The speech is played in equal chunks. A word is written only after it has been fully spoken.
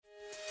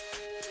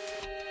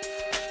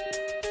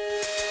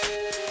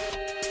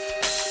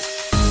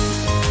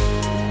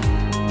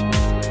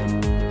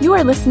You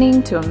are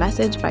listening to a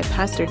message by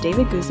Pastor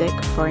David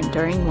Guzik for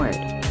Enduring Word.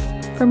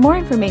 For more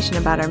information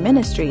about our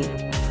ministry,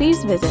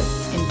 please visit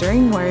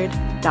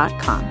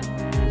enduringword.com.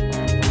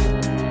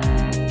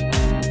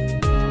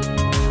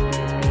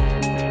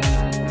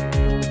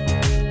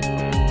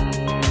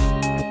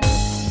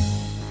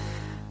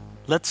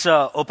 Let's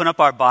open up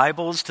our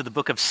Bibles to the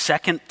book of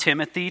 2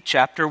 Timothy,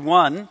 chapter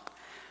 1.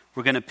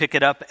 We're going to pick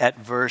it up at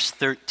verse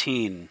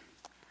 13.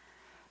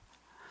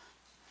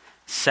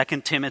 2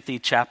 Timothy,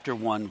 chapter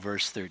 1,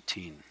 verse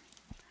 13.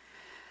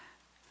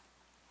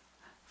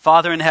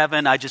 Father in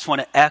heaven, I just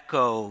want to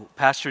echo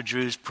Pastor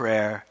Drew's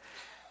prayer.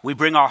 We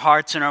bring our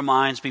hearts and our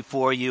minds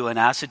before you and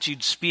ask that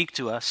you'd speak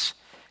to us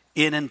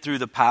in and through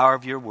the power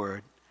of your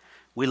word.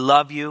 We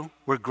love you.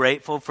 We're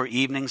grateful for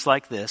evenings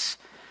like this.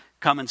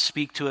 Come and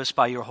speak to us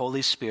by your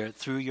Holy Spirit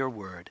through your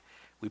word.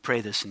 We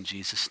pray this in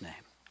Jesus' name.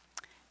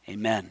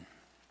 Amen.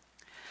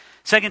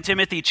 2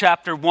 Timothy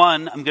chapter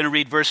 1, I'm going to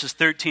read verses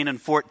 13 and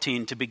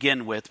 14 to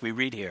begin with. We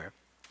read here.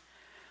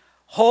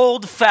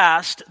 Hold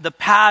fast the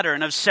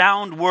pattern of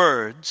sound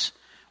words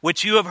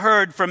which you have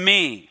heard from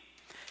me,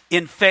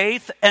 in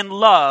faith and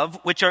love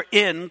which are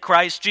in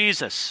Christ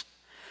Jesus.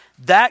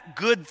 That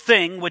good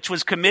thing which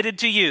was committed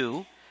to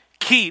you,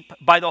 keep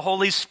by the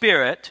Holy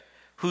Spirit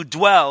who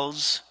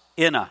dwells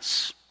in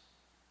us.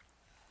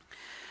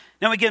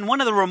 Now again, one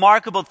of the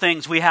remarkable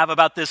things we have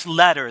about this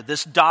letter,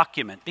 this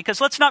document,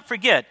 because let's not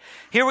forget,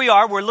 here we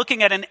are, we're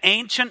looking at an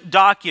ancient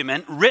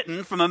document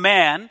written from a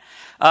man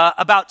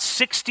about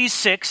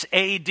 66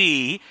 AD,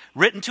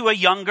 written to a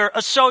younger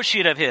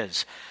associate of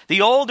his. The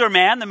older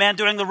man, the man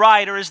doing the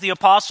writer, is the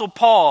Apostle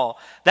Paul,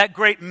 that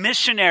great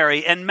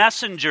missionary and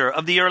messenger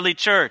of the early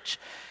church.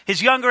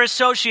 His younger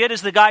associate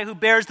is the guy who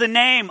bears the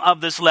name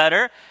of this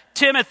letter,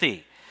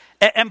 Timothy.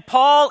 And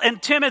Paul and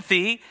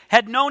Timothy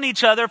had known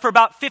each other for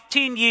about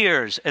 15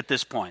 years at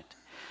this point.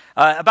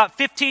 About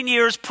 15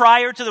 years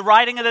prior to the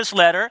writing of this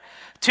letter,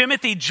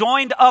 Timothy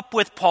joined up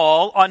with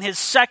Paul on his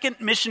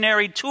second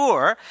missionary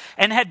tour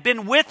and had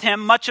been with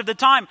him much of the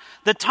time.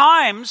 The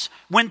times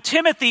when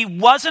Timothy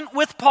wasn't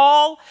with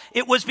Paul,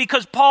 it was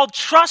because Paul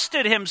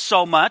trusted him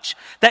so much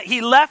that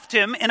he left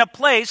him in a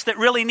place that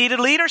really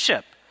needed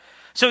leadership.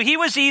 So he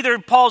was either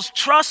Paul's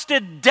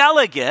trusted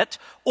delegate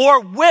or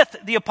with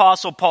the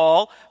Apostle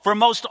Paul for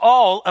most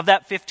all of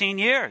that 15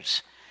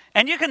 years.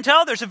 And you can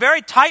tell there's a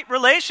very tight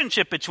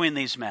relationship between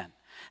these men.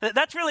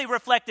 That's really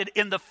reflected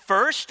in the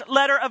first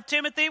letter of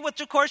Timothy,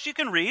 which of course you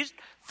can read,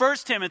 1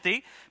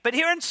 Timothy. But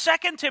here in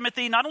 2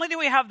 Timothy, not only do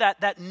we have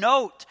that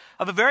note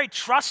of a very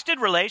trusted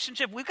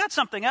relationship, we've got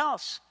something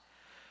else.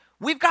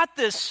 We've got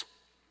this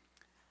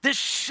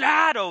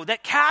shadow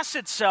that casts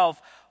itself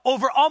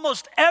over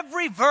almost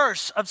every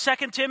verse of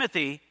 2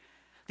 Timothy,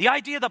 the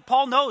idea that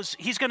Paul knows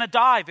he's going to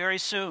die very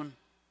soon.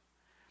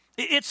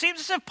 It seems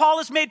as if Paul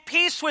has made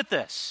peace with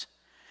this.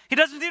 He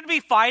doesn't seem to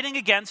be fighting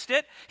against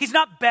it. He's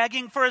not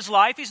begging for his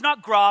life. He's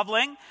not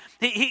groveling.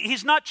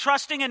 He's not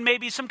trusting in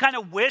maybe some kind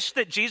of wish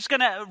that Jesus is going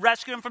to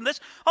rescue him from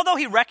this, although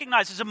he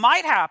recognizes it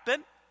might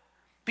happen.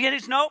 But yet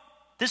he's, nope,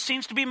 this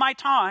seems to be my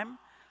time.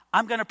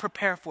 I'm going to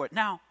prepare for it.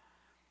 Now,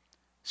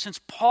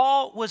 since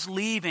Paul was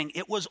leaving,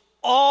 it was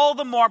all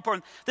the more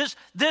important.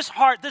 This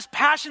heart, this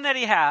passion that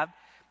he had,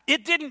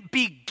 it didn't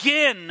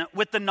begin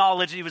with the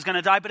knowledge that he was going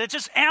to die, but it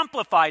just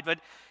amplified. But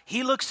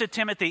he looks at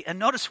Timothy, and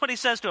notice what he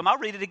says to him. I'll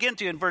read it again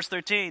to you in verse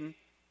 13.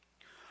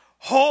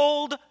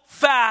 Hold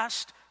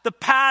fast the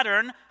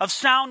pattern of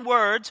sound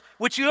words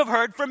which you have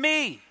heard from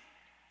me.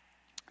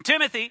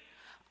 Timothy,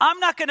 I'm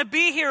not going to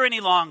be here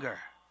any longer.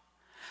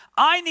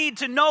 I need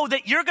to know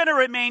that you're going to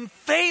remain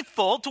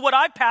faithful to what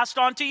I passed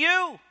on to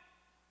you.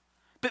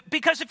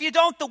 Because if you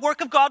don't, the work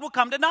of God will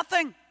come to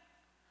nothing.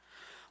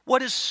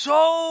 What is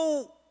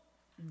so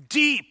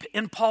deep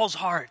in Paul's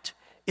heart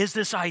is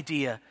this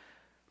idea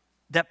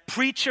that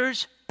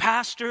preachers,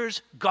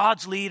 pastors,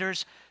 God's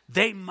leaders,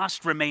 they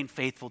must remain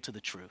faithful to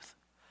the truth.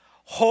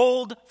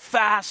 Hold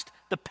fast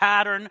the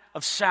pattern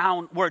of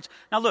sound words.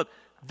 Now look,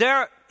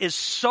 there is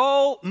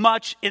so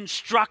much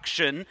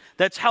instruction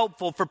that's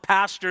helpful for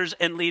pastors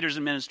and leaders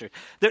and ministers.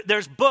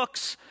 There's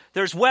books,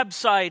 there's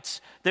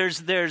websites,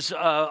 there's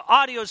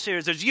audio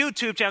series, there's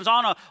YouTube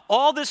channels,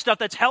 all this stuff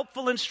that's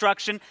helpful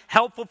instruction,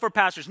 helpful for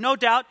pastors. No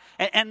doubt,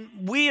 and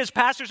we as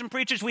pastors and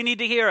preachers, we need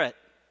to hear it.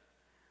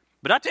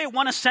 But I'll tell you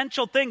one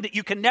essential thing that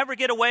you can never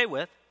get away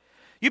with.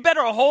 You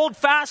better hold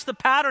fast the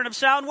pattern of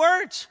sound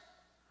words.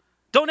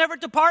 Don't ever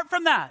depart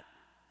from that.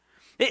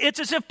 It's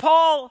as if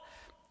Paul,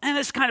 and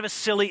it's kind of a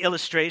silly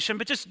illustration,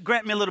 but just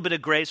grant me a little bit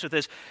of grace with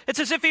this. It's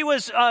as if he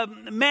was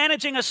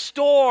managing a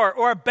store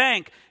or a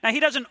bank. Now,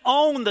 he doesn't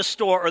own the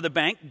store or the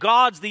bank.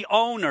 God's the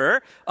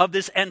owner of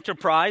this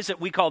enterprise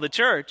that we call the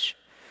church.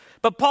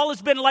 But Paul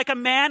has been like a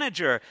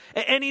manager,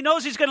 and he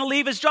knows he's going to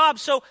leave his job.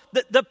 So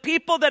the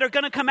people that are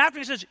going to come after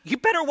him, he says, you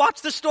better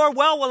watch the store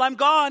well while I'm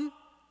gone.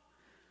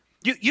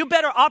 You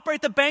better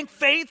operate the bank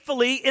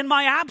faithfully in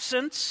my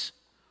absence.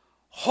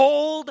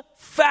 Hold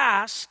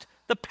fast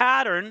the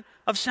pattern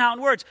of sound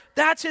words.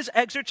 That's his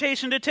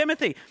exhortation to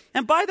Timothy.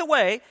 And by the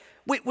way,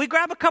 we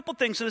grab a couple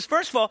things to this.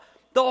 First of all,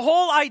 the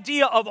whole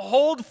idea of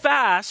hold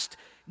fast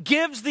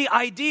gives the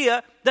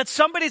idea that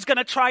somebody's going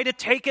to try to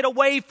take it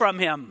away from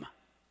him.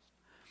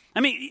 I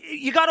mean,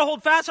 you got to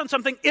hold fast on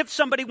something if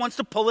somebody wants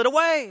to pull it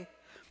away.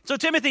 So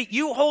Timothy,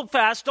 you hold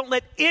fast. Don't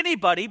let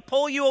anybody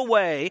pull you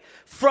away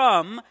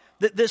from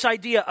this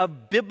idea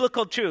of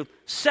biblical truth.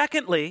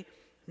 Secondly,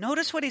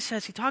 notice what he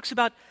says. He talks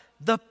about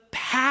the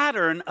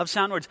pattern of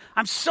sound words.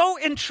 I'm so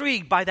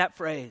intrigued by that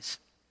phrase.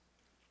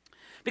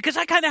 Because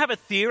I kind of have a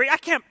theory. I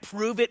can't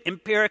prove it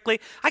empirically.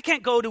 I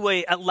can't go to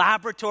a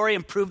laboratory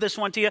and prove this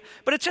one to you.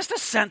 But it's just a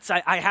sense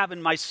I have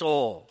in my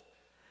soul.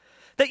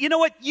 That you know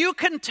what? You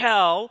can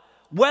tell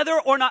whether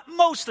or not,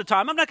 most of the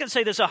time, I'm not going to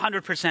say this is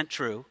 100%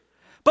 true,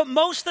 but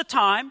most of the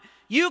time,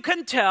 you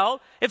can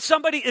tell if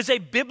somebody is a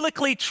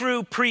biblically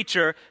true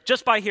preacher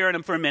just by hearing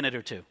them for a minute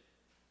or two.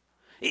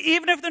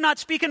 Even if they're not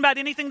speaking about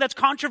anything that's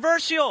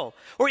controversial,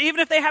 or even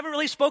if they haven't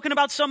really spoken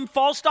about some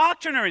false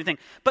doctrine or anything.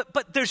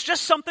 But there's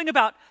just something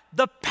about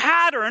the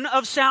pattern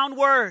of sound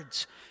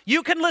words.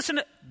 You can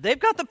listen, they've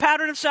got the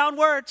pattern of sound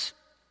words.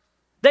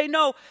 They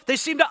know, they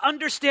seem to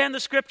understand the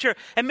scripture.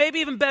 And maybe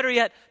even better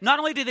yet, not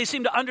only do they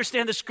seem to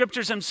understand the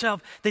scriptures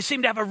themselves, they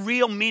seem to have a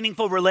real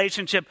meaningful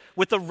relationship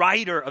with the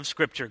writer of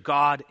scripture,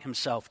 God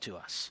himself to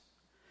us.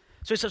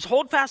 So he says,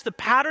 hold fast the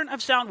pattern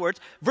of sound words.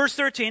 Verse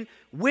 13,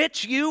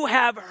 which you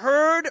have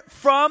heard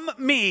from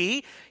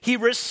me. He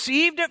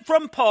received it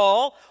from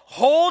Paul.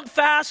 Hold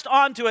fast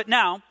onto it.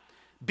 Now,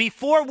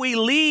 before we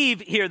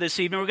leave here this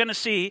evening, we're going to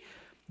see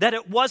that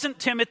it wasn't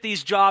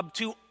Timothy's job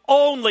to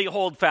only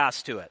hold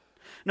fast to it.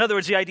 In other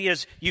words, the idea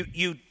is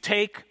you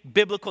take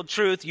biblical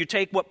truth, you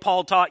take what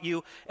Paul taught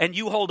you, and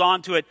you hold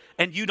on to it,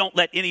 and you don't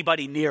let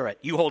anybody near it.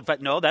 You hold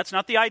fast. No, that's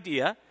not the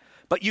idea,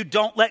 but you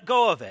don't let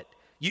go of it.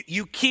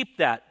 You keep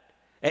that,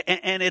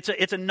 and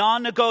it's a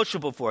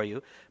non-negotiable for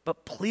you.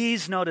 But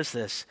please notice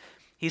this.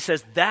 He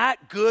says,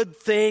 that good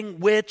thing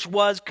which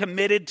was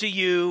committed to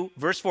you,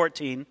 verse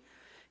 14,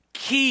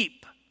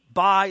 keep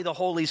by the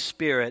Holy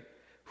Spirit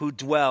who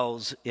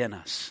dwells in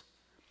us.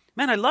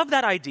 Man, I love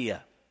that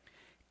idea.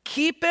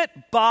 Keep it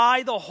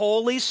by the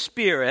Holy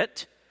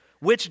Spirit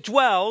which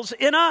dwells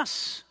in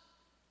us.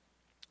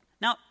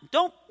 Now,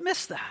 don't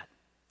miss that.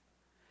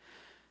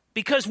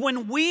 Because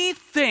when we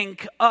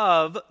think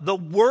of the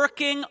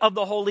working of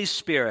the Holy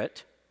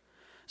Spirit,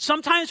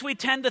 sometimes we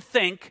tend to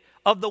think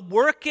of the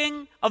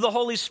working of the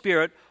Holy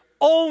Spirit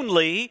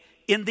only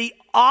in the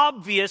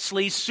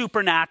obviously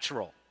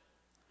supernatural.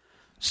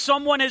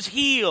 Someone is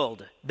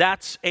healed,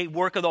 that's a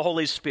work of the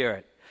Holy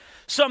Spirit.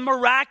 Some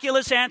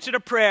miraculous answer to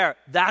prayer,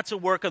 that's a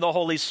work of the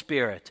Holy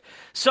Spirit.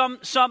 Some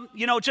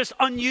just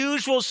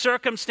unusual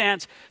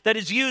circumstance that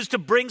is used to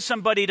bring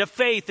somebody to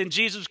faith in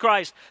Jesus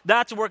Christ,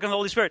 that's a work of the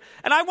Holy Spirit.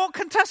 And I won't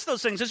contest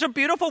those things. Those are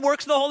beautiful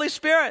works of the Holy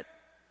Spirit.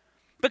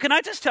 But can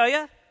I just tell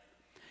you,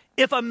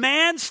 if a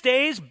man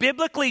stays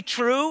biblically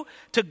true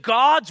to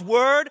God's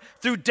word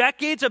through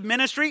decades of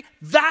ministry,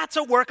 that's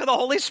a work of the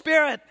Holy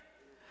Spirit.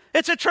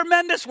 It's a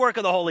tremendous work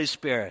of the Holy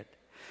Spirit.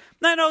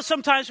 I know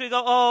sometimes we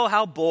go, oh,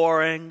 how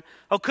boring.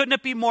 Oh, couldn't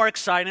it be more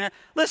exciting?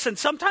 Listen,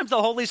 sometimes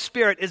the Holy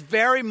Spirit is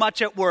very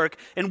much at work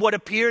in what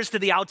appears to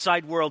the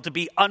outside world to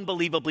be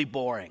unbelievably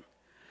boring.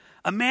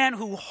 A man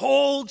who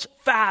holds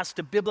fast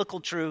to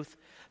biblical truth,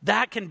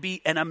 that can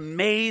be an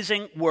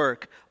amazing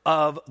work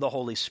of the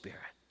Holy Spirit.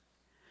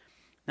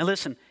 Now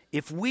listen,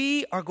 if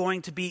we are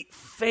going to be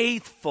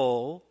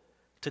faithful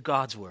to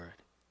God's word,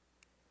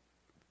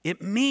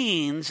 it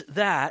means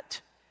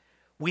that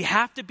we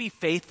have to be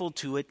faithful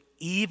to it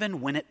even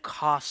when it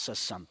costs us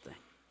something.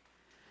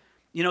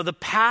 You know, the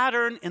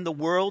pattern in the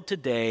world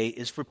today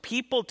is for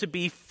people to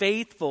be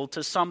faithful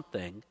to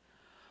something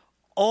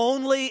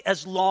only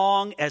as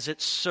long as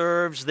it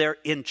serves their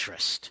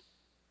interest.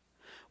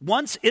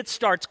 Once it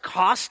starts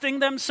costing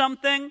them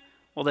something,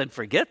 well then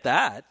forget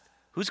that.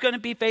 Who's going to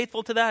be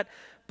faithful to that?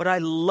 But I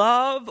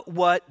love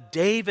what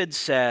David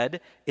said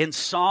in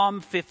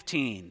Psalm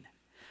 15.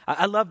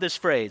 I love this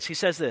phrase. He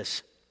says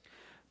this,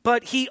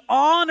 but he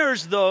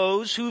honors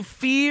those who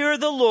fear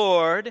the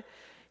Lord,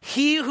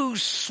 he who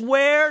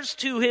swears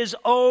to his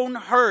own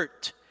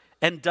hurt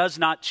and does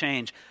not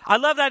change. I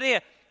love that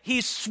idea.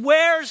 He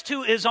swears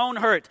to his own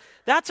hurt.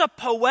 That's a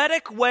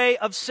poetic way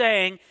of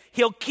saying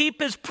he'll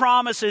keep his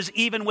promises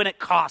even when it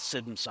costs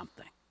him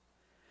something.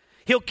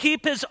 He'll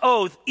keep his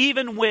oath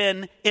even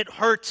when it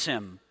hurts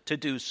him to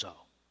do so.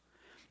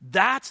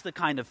 That's the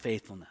kind of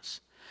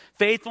faithfulness.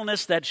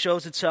 Faithfulness that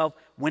shows itself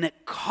when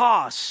it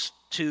costs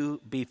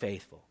to be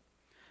faithful.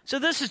 So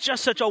this is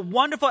just such a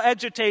wonderful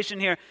exhortation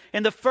here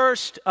in the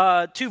first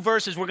two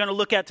verses we're going to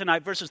look at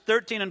tonight, verses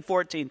 13 and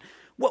 14.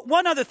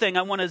 One other thing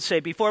I wanted to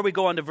say before we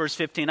go on to verse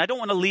 15. I don't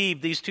want to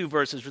leave these two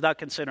verses without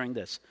considering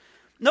this.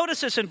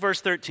 Notice this in verse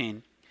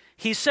 13.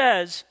 He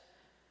says,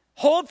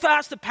 hold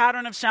fast the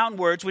pattern of sound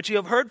words which you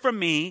have heard from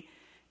me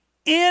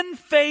in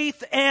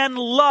faith and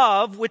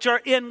love which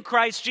are in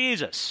Christ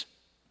Jesus.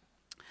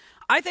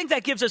 I think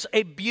that gives us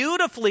a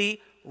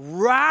beautifully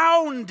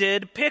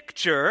rounded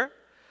picture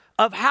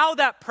of how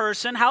that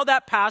person, how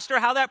that pastor,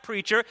 how that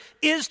preacher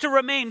is to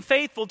remain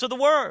faithful to the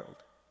word.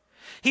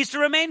 He's to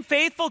remain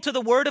faithful to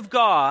the word of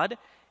God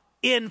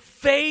in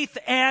faith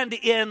and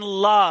in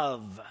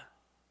love.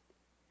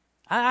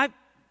 I've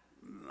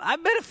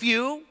met a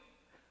few,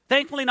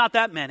 thankfully not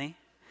that many.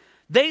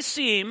 They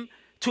seem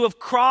to have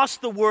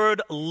crossed the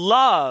word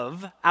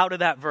love out of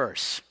that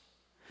verse.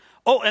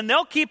 Oh, and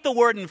they'll keep the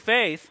word in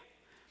faith,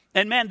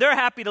 and man, they're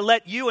happy to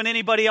let you and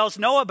anybody else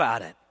know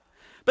about it.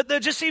 But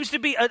there just seems to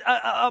be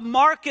a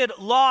marked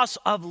loss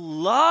of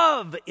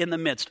love in the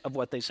midst of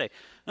what they say.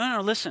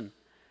 No, listen.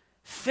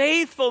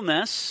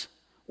 Faithfulness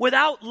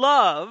without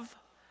love,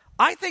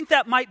 I think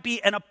that might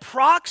be an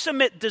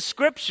approximate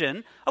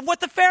description of what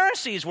the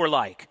Pharisees were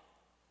like.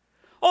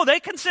 Oh,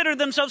 they considered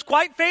themselves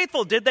quite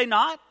faithful, did they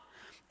not?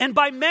 And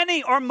by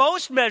many or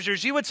most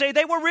measures, you would say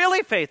they were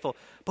really faithful.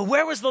 But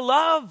where was the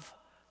love?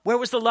 Where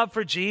was the love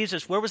for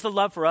Jesus? Where was the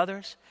love for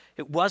others?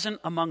 It wasn't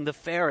among the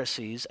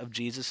Pharisees of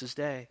Jesus'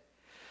 day.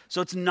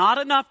 So it's not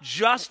enough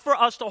just for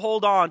us to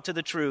hold on to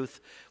the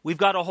truth. We've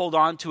got to hold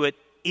on to it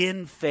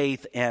in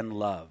faith and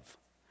love.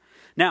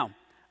 Now,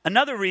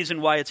 another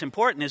reason why it's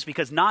important is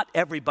because not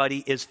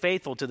everybody is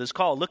faithful to this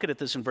call. Look at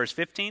this in verse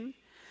 15.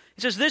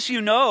 He says, "This you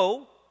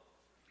know,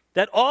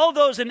 that all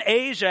those in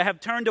Asia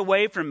have turned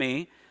away from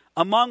me,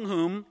 among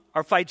whom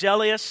are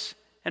Phygellus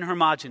and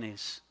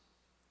Hermogenes."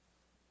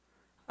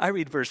 I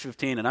read verse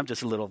 15 and I'm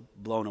just a little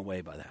blown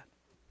away by that.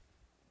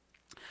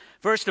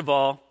 First of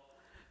all,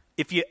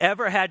 if you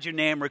ever had your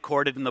name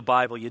recorded in the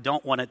Bible, you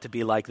don't want it to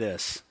be like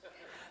this.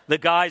 The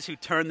guys who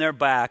turned their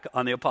back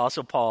on the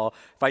Apostle Paul,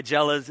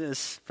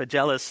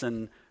 Phygellus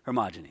and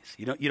Hermogenes.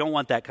 You don't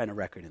want that kind of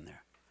record in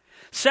there.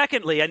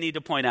 Secondly, I need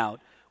to point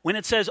out, when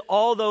it says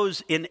all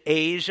those in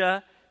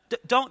Asia,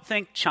 don't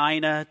think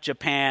China,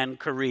 Japan,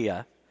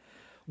 Korea.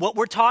 What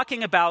we're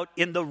talking about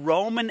in the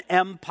Roman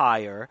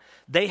Empire,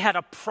 they had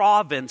a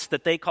province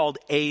that they called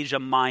Asia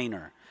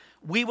Minor.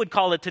 We would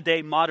call it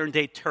today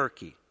modern-day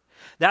Turkey.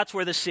 That's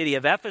where the city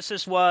of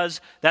Ephesus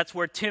was. That's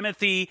where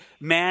Timothy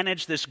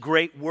managed this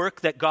great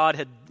work that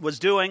God was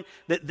doing.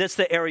 That's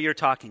the area you're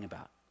talking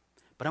about.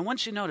 But I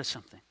want you to notice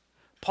something.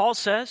 Paul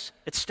says,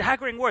 it's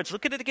staggering words.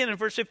 Look at it again in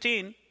verse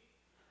 15.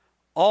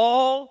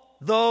 All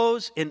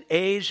those in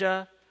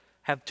Asia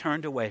have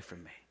turned away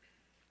from me.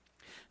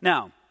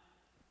 Now,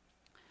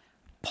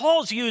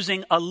 Paul's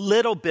using a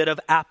little bit of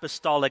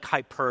apostolic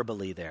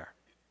hyperbole there.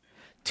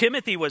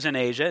 Timothy was in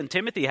Asia, and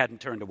Timothy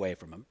hadn't turned away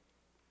from him.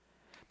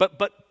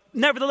 But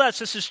nevertheless,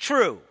 this is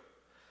true.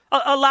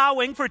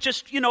 Allowing for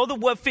just,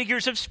 the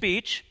figures of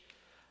speech.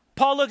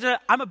 Paul looks at it,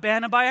 I'm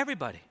abandoned by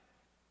everybody.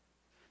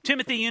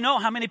 Timothy, you know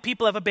how many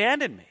people have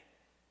abandoned me.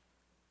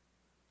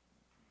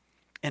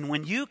 And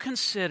when you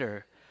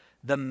consider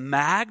the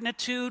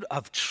magnitude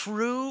of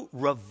true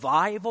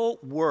revival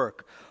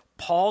work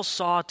Paul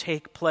saw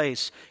take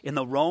place in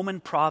the Roman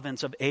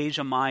province of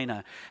Asia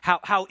Minor,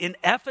 how in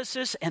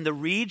Ephesus and the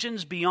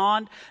regions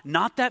beyond,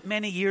 not that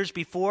many years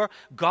before,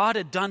 God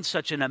had done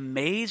such an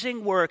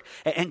amazing work,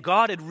 and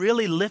God had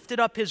really lifted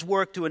up his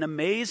work to an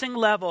amazing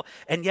level,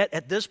 and yet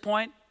at this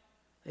point,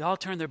 they all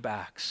turned their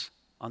backs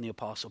on the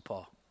Apostle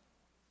Paul.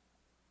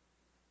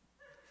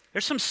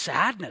 There's some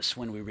sadness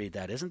when we read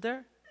that, isn't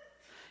there?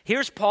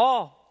 Here's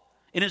Paul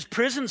in his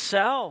prison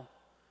cell,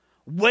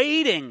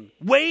 waiting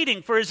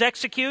for his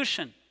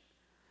execution.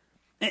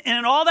 And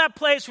in all that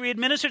place where he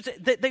administers,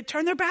 they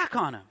turn their back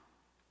on him.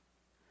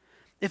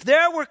 If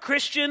there were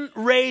Christian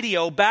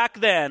radio back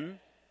then,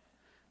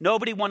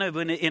 nobody wanted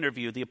to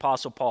interview the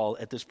Apostle Paul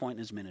at this point in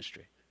his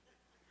ministry.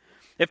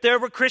 If there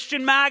were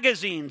Christian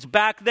magazines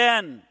back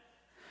then,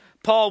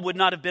 Paul would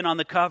not have been on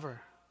the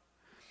cover.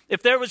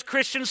 If there was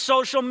Christian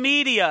social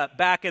media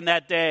back in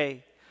that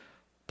day,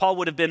 Paul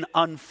would have been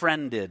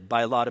unfriended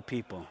by a lot of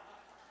people.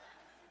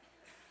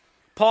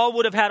 Paul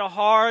would have had a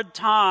hard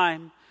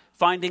time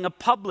finding a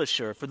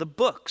publisher for the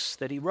books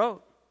that he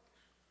wrote.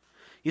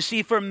 You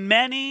see, for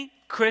many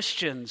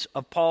Christians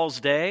of Paul's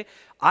day,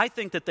 I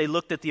think that they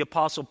looked at the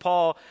Apostle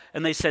Paul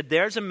and they said,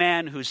 there's a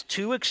man who's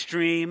too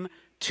extreme,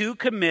 too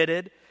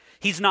committed.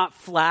 He's not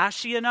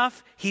flashy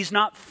enough. He's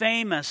not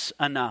famous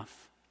enough.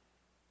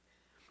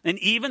 And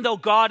even though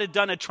God had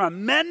done a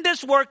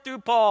tremendous work through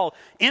Paul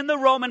in the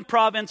Roman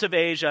province of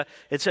Asia,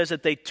 it says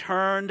that they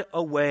turned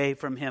away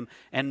from him.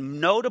 And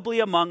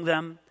notably among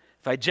them,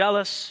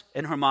 Phygellus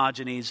and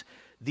Hermogenes,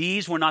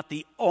 these were not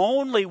the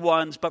only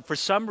ones, but for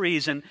some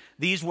reason,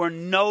 these were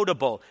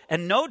notable.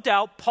 And no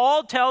doubt,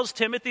 Paul tells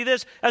Timothy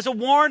this as a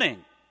warning.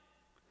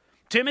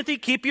 Timothy,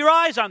 keep your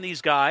eyes on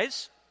these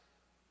guys.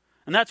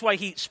 And that's why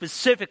he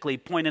specifically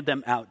pointed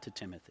them out to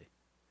Timothy.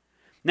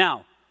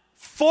 Now,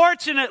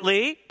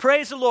 fortunately,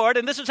 praise the Lord,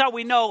 and this is how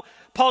we know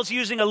Paul's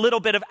using a little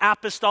bit of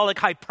apostolic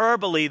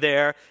hyperbole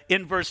there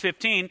in verse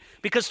 15,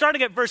 because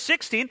starting at verse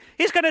 16,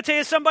 he's going to tell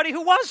you somebody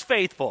who was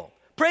faithful.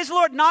 Praise the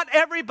Lord, not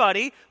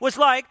everybody was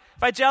like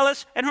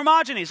Phygellus and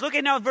Hermogenes. Look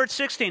at now at verse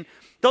 16.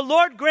 The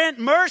Lord grant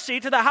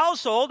mercy to the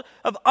household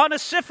of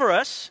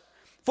Onesiphorus,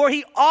 for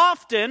he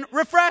often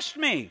refreshed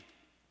me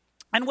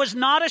and was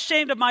not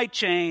ashamed of my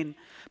chain,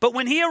 But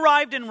when he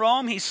arrived in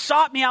Rome, he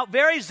sought me out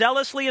very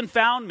zealously and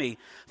found me.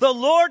 The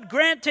Lord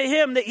grant to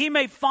him that he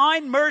may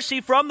find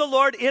mercy from the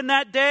Lord in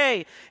that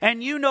day.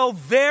 And you know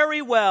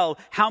very well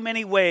how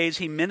many ways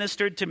he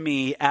ministered to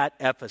me at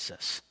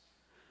Ephesus."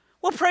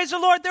 Well, praise the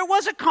Lord, there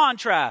was a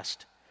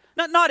contrast.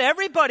 Not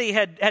everybody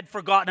had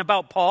forgotten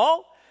about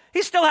Paul.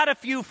 He still had a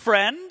few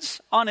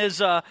friends on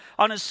his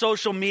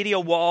social media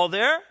wall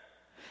there.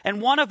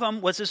 And one of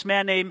them was this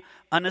man named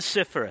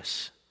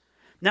Onesiphorus.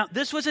 Now,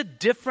 this was a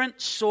different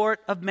sort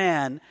of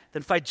man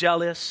than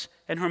Phygellus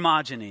and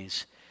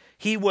Hermogenes.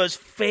 He was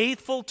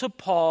faithful to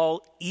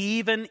Paul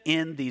even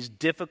in these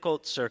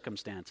difficult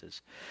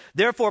circumstances.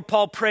 Therefore,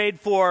 Paul prayed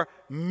for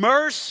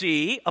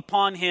mercy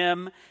upon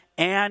him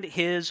and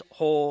his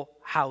whole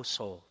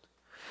household.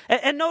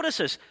 And notice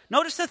this.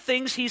 Notice the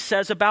things he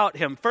says about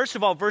him. First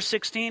of all, verse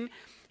 16,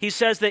 he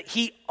says that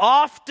he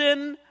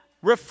often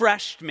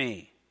refreshed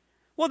me.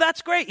 Well,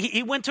 that's great.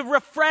 He went to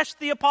refresh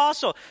the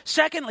apostle.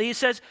 Secondly, he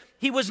says,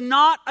 he was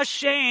not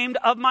ashamed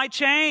of my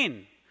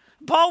chain.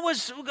 Paul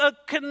was a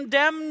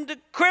condemned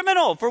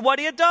criminal for what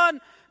he had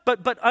done,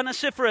 but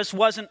Onesiphorus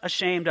wasn't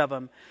ashamed of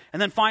him.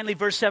 And then finally,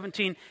 verse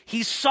 17,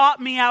 he sought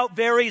me out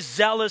very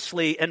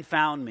zealously and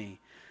found me.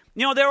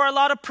 You know, there were a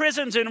lot of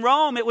prisons in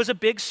Rome. It was a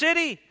big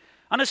city.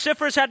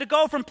 Onesiphorus had to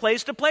go from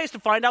place to place to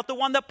find out the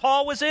one that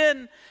Paul was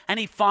in, and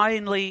he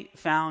finally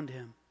found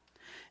him.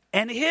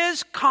 And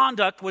his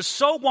conduct was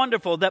so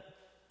wonderful that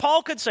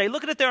Paul could say,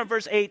 look at it there in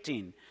verse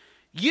 18,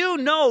 you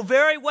know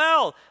very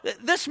well,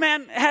 this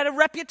man had a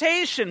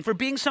reputation for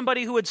being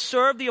somebody who had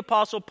served the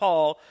Apostle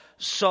Paul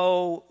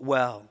so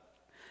well.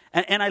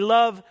 And I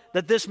love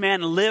that this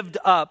man lived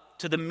up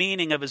to the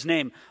meaning of his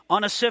name.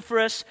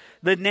 Onesiphorus,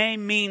 the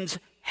name means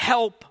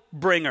help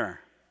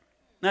bringer.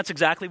 That's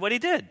exactly what he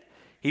did.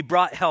 He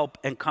brought help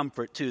and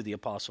comfort to the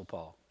Apostle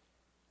Paul.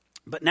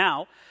 But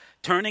now,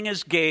 turning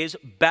his gaze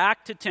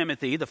back to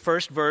Timothy, the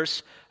first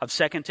verse of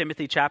 2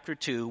 Timothy chapter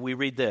 2, we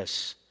read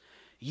this.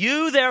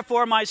 You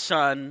therefore, my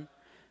son,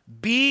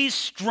 be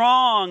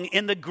strong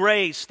in the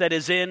grace that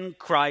is in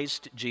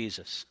Christ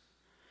Jesus.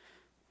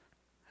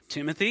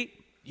 Timothy,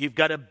 you've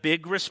got a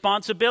big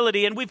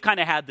responsibility, and we've kind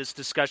of had this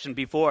discussion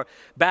before,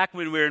 back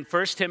when we were in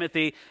 1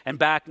 Timothy and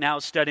back now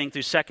studying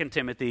through 2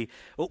 Timothy.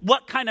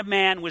 What kind of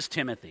man was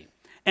Timothy?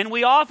 And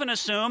we often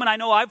assume, and I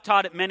know I've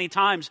taught it many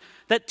times,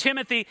 that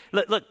Timothy,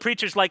 look,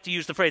 preachers like to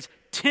use the phrase,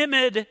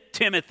 timid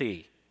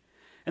Timothy.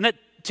 And that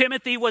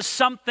Timothy was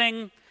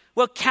something,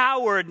 well,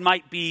 coward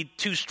might be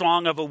too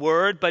strong of a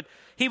word, but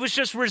he was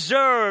just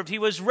reserved. He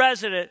was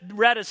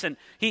reticent.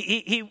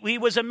 He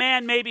was a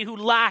man maybe who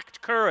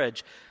lacked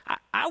courage.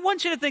 I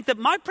want you to think that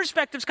my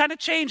perspective's kind of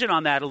changing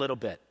on that a little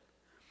bit.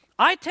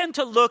 I tend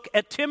to look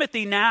at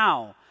Timothy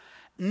now,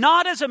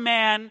 not as a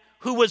man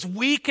who was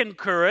weak in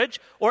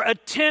courage, or a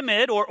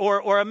timid,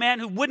 or a man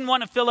who wouldn't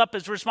want to fill up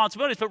his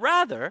responsibilities, but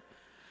rather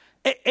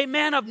a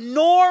man of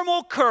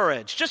normal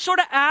courage, just sort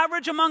of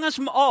average among us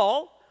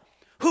all,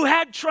 who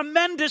had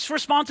tremendous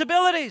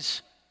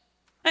responsibilities.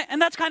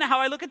 And that's kind of how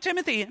I look at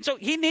Timothy. And so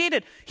he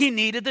needed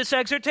this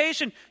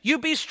exhortation. You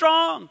be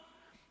strong.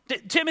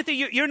 Timothy,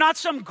 you're not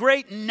some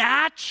great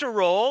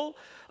natural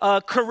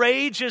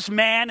courageous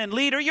man and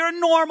leader. You're a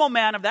normal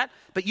man of that,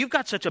 but you've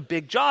got such a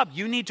big job.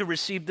 You need to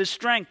receive this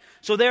strength.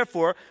 So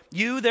therefore,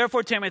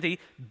 Timothy,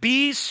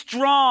 be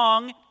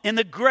strong in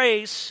the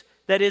grace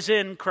that is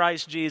in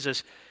Christ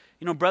Jesus.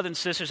 You know, brothers and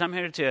sisters, I'm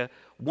here to tell you,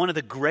 one of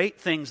the great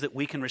things that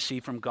we can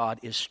receive from God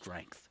is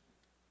strength.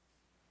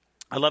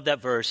 I love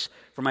that verse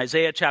from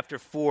Isaiah chapter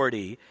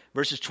 40,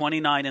 verses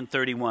 29 and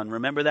 31.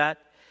 Remember that?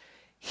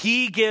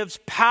 He gives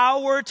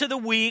power to the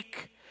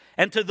weak,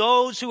 and to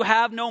those who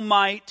have no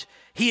might,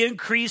 he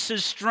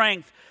increases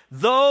strength.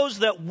 Those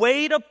that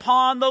wait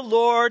upon the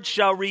Lord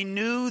shall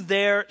renew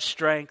their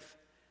strength.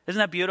 Isn't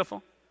that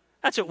beautiful?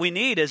 That's what we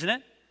need, isn't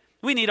it?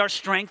 We need our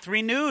strength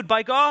renewed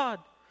by God.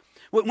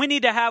 We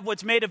need to have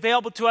what's made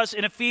available to us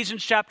in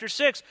Ephesians chapter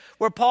 6,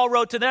 where Paul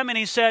wrote to them and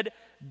he said,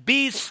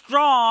 be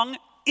strong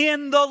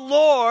in the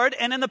Lord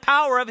and in the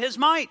power of his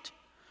might.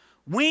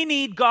 We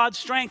need God's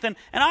strength. And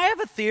I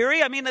have a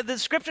theory. I mean, the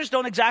scriptures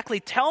don't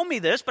exactly tell me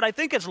this, but I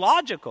think it's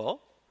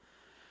logical,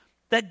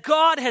 that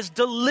God has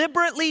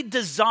deliberately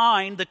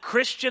designed the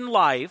Christian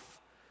life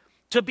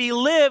to be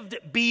lived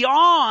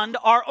beyond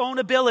our own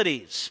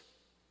abilities.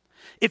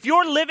 If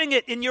you're living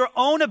it in your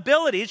own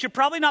abilities, you're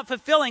probably not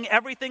fulfilling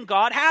everything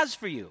God has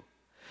for you.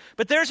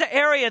 But there's an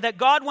area that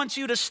God wants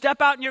you to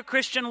step out in your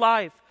Christian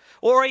life,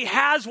 or he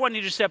has wanted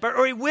you to step out,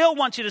 or he will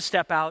want you to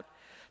step out,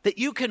 that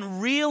you can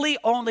really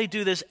only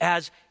do this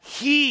as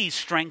he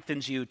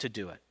strengthens you to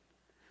do it.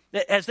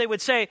 As they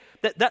would say,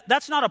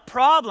 that's not a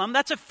problem,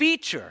 that's a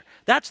feature.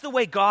 That's the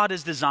way God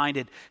has designed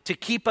it, to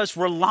keep us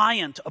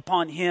reliant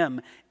upon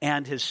him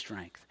and his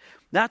strength.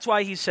 That's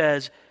why he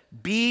says,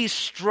 be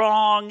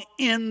strong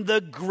in the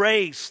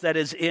grace that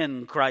is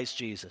in Christ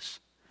Jesus.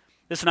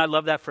 Listen, I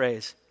love that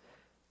phrase.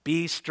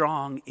 Be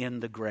strong in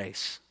the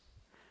grace.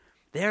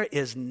 There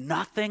is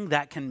nothing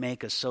that can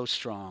make us so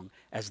strong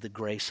as the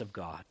grace of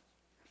God.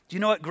 Do you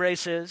know what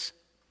grace is?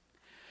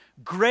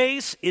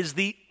 Grace is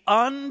the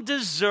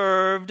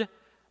undeserved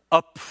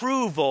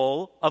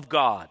approval of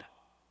God.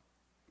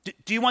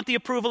 Do you want the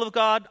approval of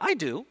God? I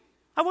do.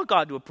 I want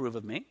God to approve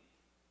of me.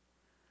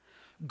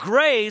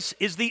 Grace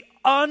is the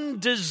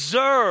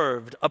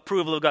undeserved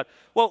approval of God.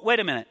 Well, wait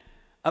a minute.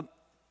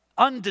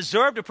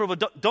 Undeserved approval.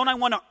 Don't I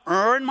want to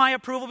earn my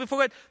approval before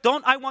God?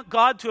 Don't I want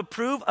God to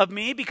approve of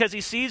me because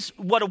he sees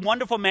what a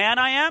wonderful man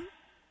I am?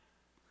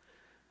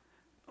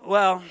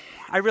 Well,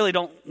 I really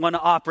don't want to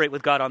operate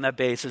with God on that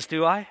basis,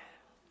 do I?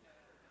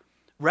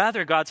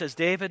 Rather, God says,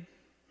 David,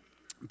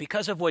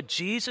 because of what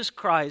Jesus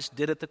Christ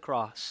did at the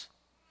cross,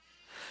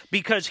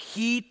 because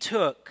he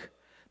took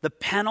the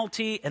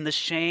penalty and the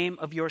shame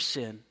of your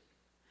sin,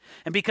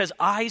 and because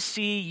I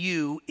see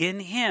you in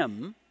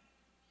him,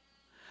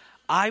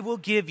 I will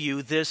give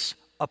you this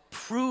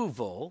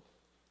approval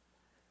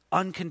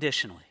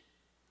unconditionally.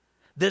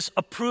 This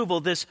approval,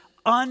 this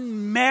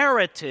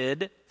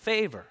unmerited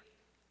favor.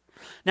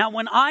 Now,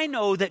 when I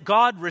know that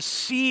God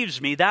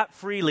receives me that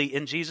freely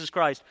in Jesus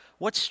Christ,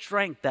 what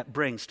strength that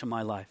brings to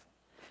my life.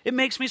 It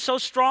makes me so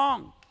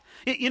strong.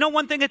 You know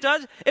one thing it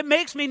does? It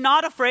makes me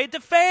not afraid to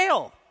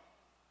fail.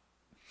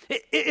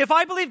 If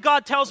I believe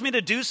God tells me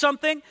to do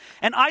something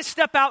and I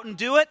step out and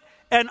do it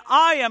and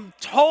I am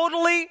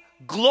totally,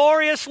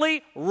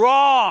 gloriously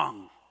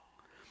wrong,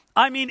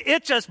 I mean,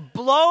 it just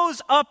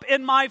blows up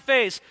in my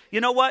face. You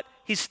know what?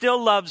 He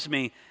still loves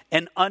me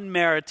and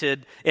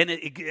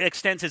it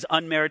extends his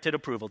unmerited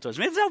approval to us.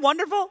 Isn't that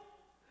wonderful?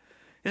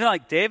 He's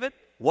like, David,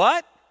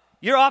 what?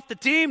 You're off the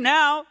team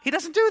now. He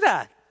doesn't do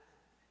that.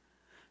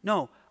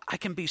 No, I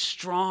can be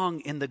strong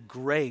in the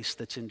grace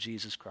that's in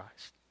Jesus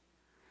Christ.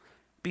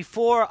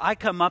 Before I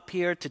come up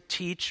here to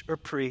teach or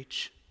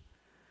preach,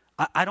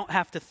 I don't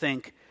have to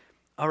think,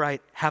 all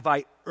right, have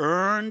I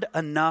earned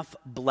enough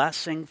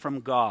blessing from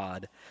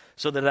God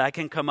so that I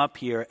can come up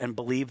here and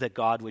believe that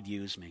God would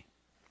use me?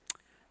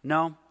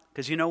 No,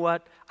 because you know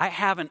what? I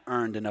haven't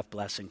earned enough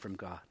blessing from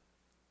God.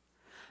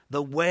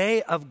 The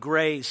way of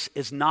grace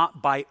is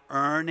not by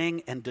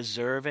earning and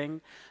deserving.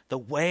 The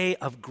way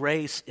of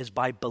grace is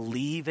by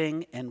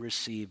believing and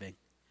receiving.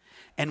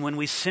 And when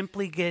we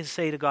simply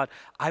say to God,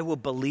 I will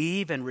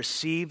believe and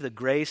receive the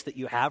grace that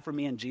you have for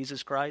me in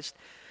Jesus Christ,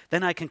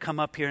 then I can come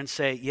up here and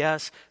say,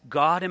 yes,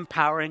 God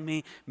empowering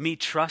me, me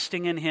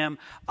trusting in him.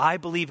 I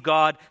believe,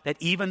 God, that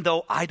even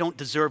though I don't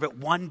deserve it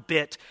one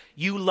bit,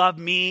 you love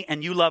me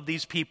and you love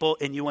these people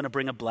and you want to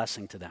bring a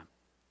blessing to them.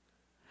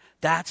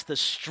 That's the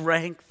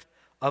strength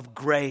of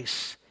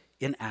grace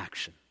in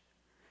action.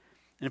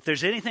 And if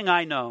there's anything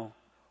I know,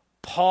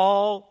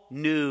 Paul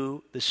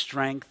knew the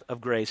strength of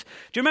grace.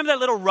 Do you remember that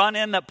little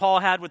run-in that Paul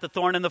had with the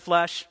thorn in the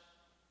flesh?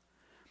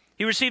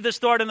 He received this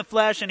thorn in the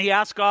flesh and he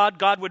asked God,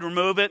 God would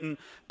remove it. And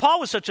Paul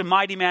was such a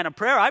mighty man of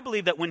prayer. I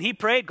believe that when he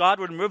prayed, God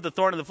would remove the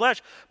thorn in the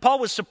flesh. Paul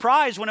was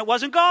surprised when it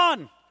wasn't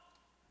gone.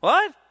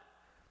 What?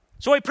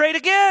 So he prayed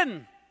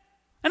again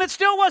and it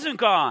still wasn't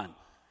gone.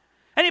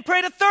 And he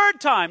prayed a third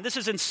time. This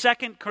is in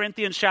 2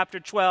 Corinthians chapter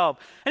 12.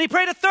 And he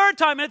prayed a third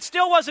time and it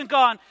still wasn't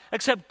gone,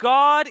 except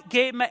God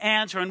gave him an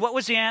answer. And what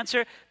was the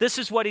answer? This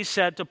is what he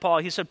said to Paul.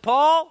 He said,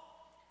 Paul,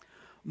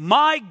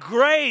 my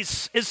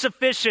grace is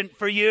sufficient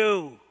for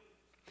you.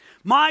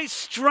 My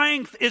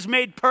strength is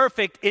made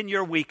perfect in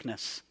your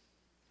weakness.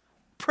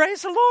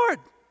 Praise the Lord.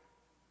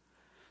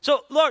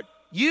 So, Lord,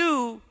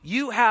 you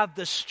have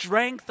the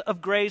strength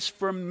of grace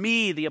for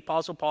me, the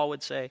Apostle Paul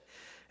would say.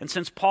 And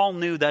since Paul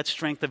knew that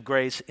strength of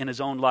grace in his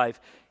own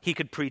life, he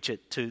could preach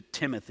it to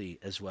Timothy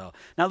as well.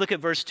 Now look at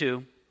verse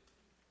 2.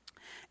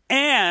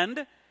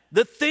 And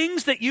the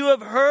things that you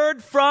have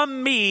heard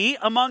from me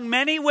among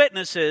many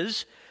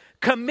witnesses,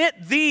 commit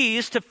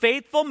these to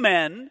faithful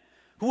men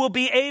who will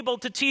be able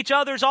to teach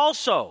others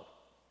also.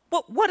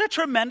 Well, what a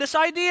tremendous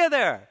idea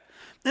there.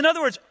 In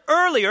other words,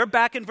 earlier,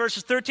 back in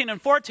verses 13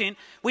 and 14,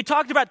 we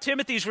talked about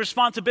Timothy's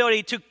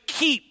responsibility to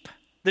keep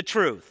the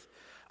truth.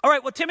 All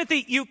right, well,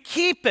 Timothy, you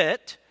keep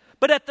it,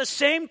 but at the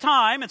same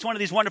time, it's one of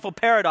these wonderful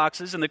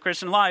paradoxes in the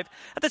Christian life,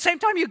 at the same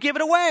time you give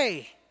it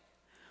away.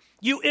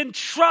 You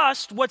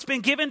entrust what's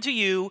been given to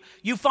you.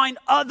 You find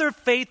other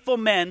faithful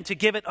men to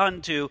give it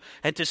unto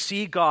and to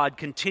see God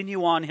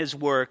continue on his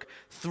work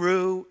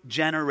through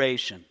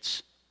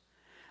generations.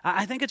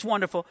 I think it's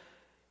wonderful.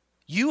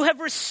 You have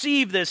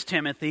received this,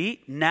 Timothy.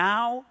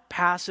 Now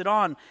pass it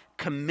on.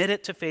 Commit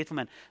it to faithful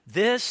men.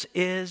 This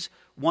is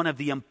one of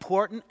the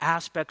important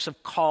aspects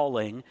of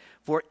calling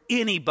for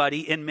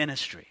anybody in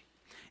ministry.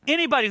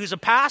 Anybody who's a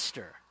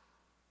pastor.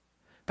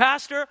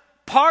 Pastor,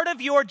 part of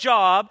your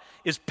job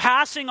is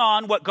passing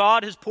on what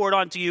God has poured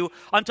onto you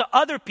onto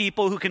other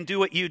people who can do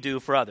what you do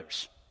for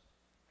others.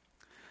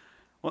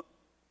 Well,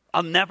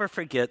 I'll never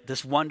forget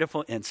this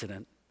wonderful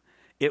incident.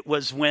 It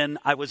was when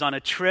I was on a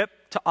trip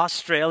to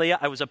Australia.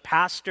 I was a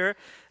pastor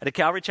at a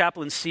Calvary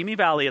Chapel in Simi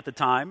Valley at the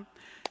time,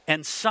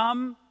 and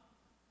some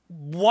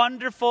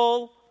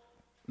wonderful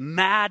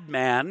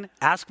madman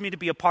asked me to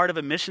be a part of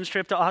a missions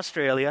trip to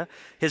Australia.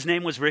 His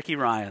name was Ricky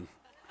Ryan.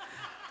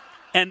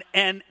 And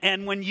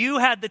when you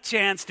had the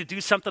chance to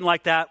do something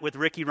like that with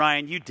Ricky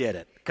Ryan, you did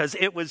it because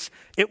it was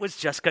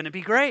just going to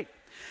be great.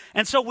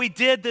 And so we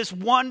did this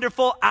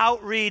wonderful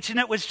outreach, and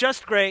it was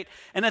just great.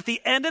 And at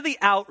the end of the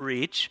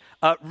outreach,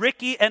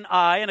 Ricky and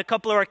I, and a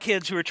couple of our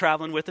kids who were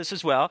traveling with us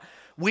as well,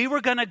 we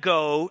were going to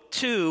go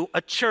to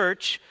a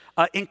church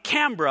in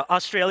Canberra,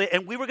 Australia,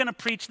 and we were going to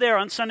preach there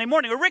on Sunday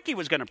morning, or Ricky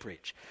was going to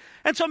preach.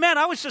 And so, man,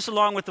 I was just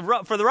along with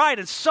for the ride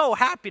and so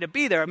happy to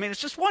be there. I mean,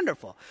 it's just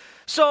wonderful.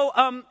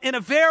 So in a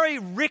very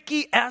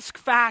Ricky-esque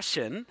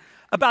fashion,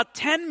 about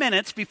 10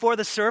 minutes before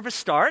the service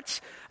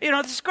starts,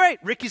 this is great.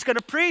 Ricky's going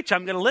to preach.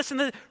 I'm going to listen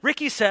to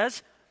Ricky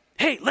says,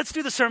 hey, let's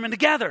do the sermon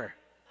together.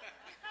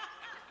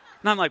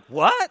 And I'm like,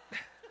 what?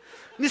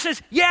 And he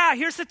says, yeah,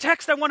 here's the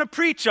text I want to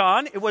preach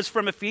on. It was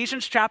from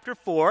Ephesians chapter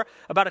 4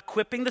 about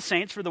equipping the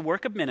saints for the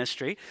work of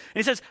ministry. And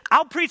he says,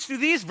 I'll preach through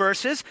these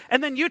verses,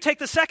 and then you take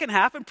the second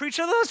half and preach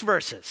through those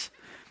verses.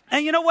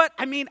 And you know what?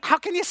 I mean, how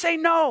can you say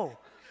no?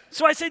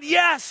 So I said,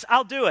 yes,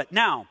 I'll do it.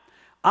 Now,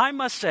 I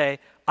must say,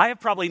 I have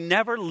probably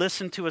never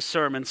listened to a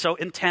sermon so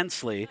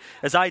intensely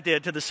as I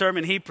did to the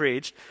sermon he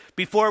preached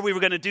before we were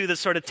going to do this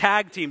sort of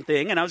tag team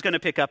thing, and I was going to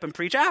pick up and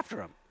preach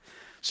after him.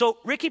 So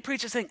Ricky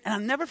preached this thing, and I'll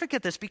never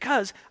forget this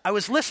because I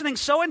was listening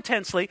so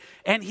intensely,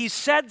 and he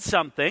said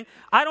something.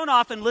 I don't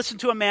often listen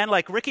to a man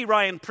like Ricky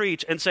Ryan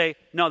preach and say,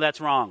 no, that's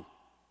wrong.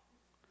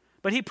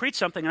 But he preached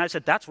something, and I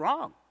said, that's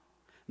wrong.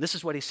 And this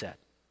is what he said.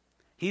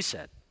 He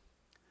said,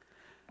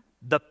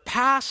 the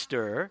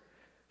pastor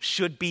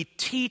should be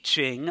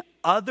teaching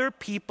other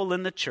people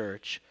in the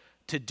church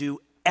to do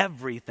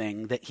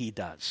everything that he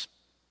does.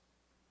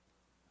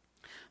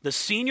 The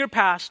senior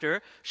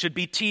pastor should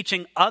be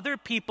teaching other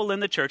people in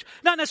the church,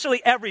 not necessarily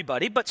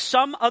everybody, but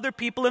some other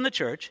people in the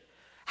church,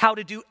 how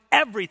to do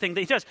everything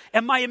that he does.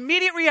 And my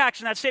immediate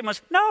reaction to that statement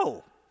was,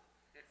 no.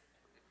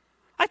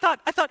 I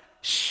thought,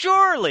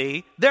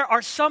 surely there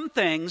are some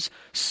things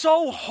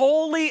so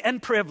holy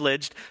and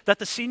privileged that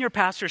the senior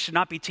pastor should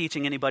not be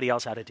teaching anybody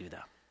else how to do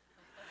them.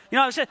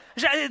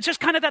 It's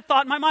just kind of that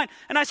thought in my mind.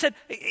 And I said,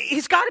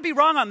 he's got to be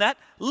wrong on that.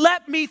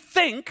 Let me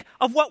think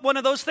of what one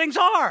of those things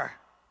are.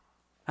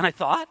 And I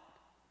thought,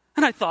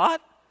 and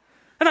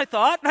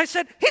I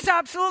said, he's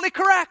absolutely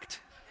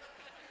correct.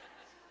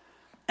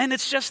 And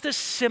it's just this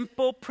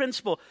simple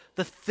principle.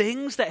 The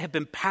things that have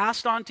been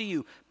passed on to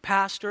you,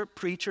 pastor,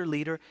 preacher,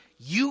 leader,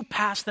 you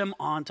pass them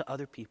on to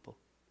other people.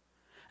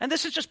 And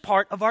this is just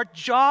part of our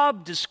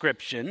job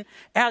description.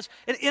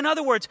 In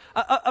other words,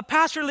 a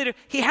pastor leader,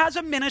 he has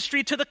a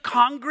ministry to the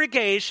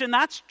congregation,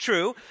 that's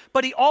true,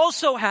 but he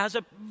also has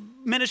a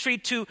ministry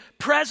to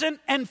present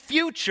and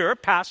future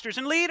pastors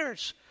and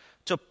leaders,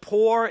 to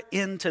pour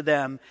into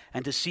them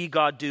and to see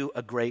God do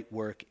a great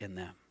work in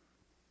them.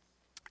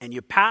 And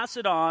you pass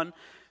it on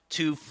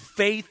to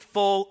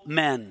faithful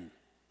men.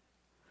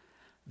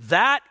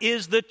 That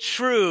is the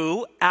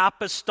true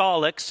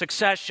apostolic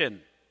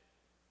succession.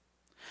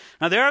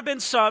 Now, there have been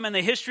some in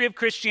the history of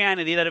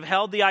Christianity that have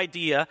held the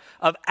idea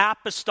of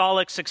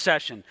apostolic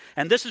succession.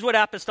 And this is what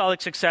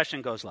apostolic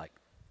succession goes like.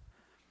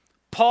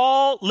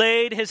 Paul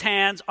laid his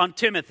hands on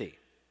Timothy.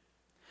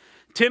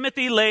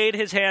 Timothy laid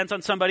his hands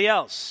on somebody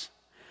else.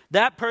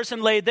 That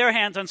person laid their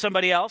hands on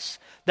somebody else.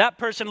 That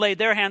person laid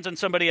their hands on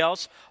somebody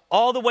else,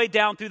 all the way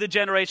down through the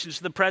generations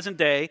to the present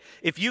day.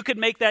 If you could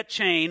make that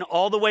chain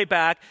all the way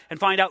back and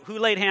find out who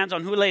laid hands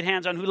on, who laid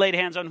hands on, who laid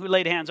hands on, who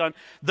laid hands on,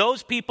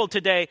 those people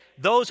today,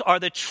 those are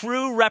the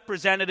true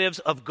representatives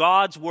of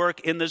God's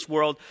work in this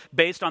world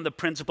based on the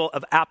principle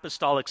of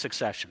apostolic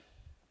succession.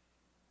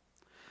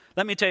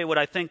 Let me tell you what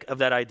I think of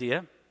that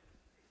idea.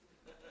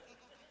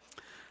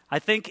 I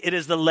think it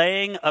is the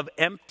laying of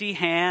empty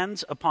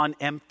hands upon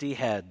empty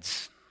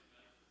heads.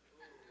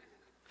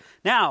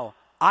 Now,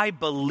 I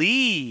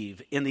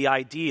believe in the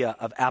idea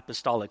of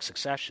apostolic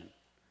succession.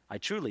 I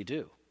truly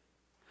do.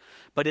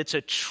 But it's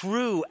a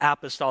true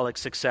apostolic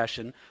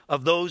succession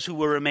of those who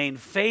will remain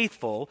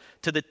faithful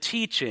to the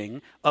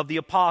teaching of the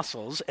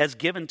apostles as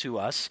given to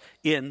us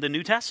in the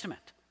New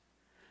Testament.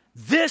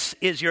 This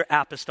is your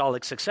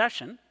apostolic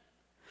succession.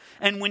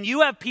 And when you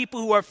have people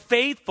who are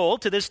faithful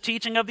to this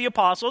teaching of the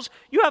apostles,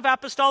 you have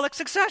apostolic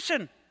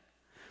succession.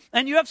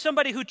 And you have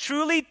somebody who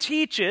truly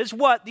teaches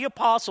what the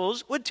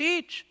apostles would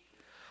teach.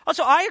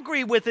 Also, I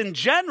agree with, in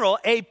general,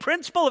 a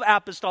principle of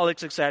apostolic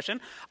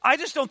succession. I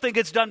just don't think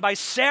it's done by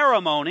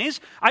ceremonies.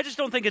 I just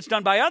don't think it's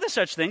done by other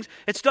such things.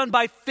 It's done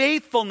by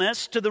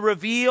faithfulness to the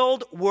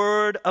revealed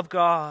Word of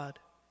God.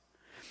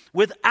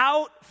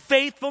 Without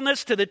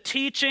faithfulness to the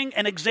teaching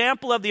and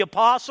example of the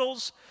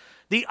apostles,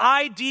 the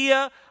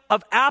idea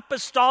of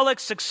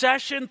apostolic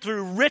succession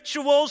through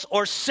rituals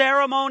or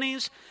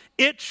ceremonies,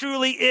 it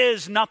truly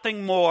is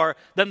nothing more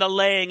than the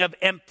laying of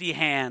empty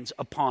hands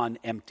upon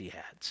empty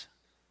heads.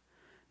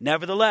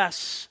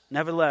 Nevertheless,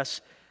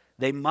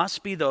 they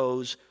must be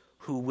those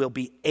who will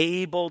be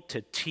able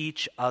to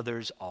teach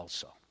others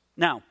also.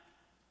 Now,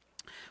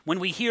 when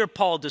we hear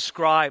Paul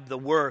describe the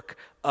work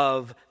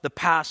of the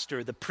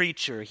pastor, the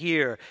preacher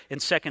here in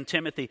 2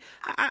 Timothy,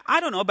 I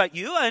don't know about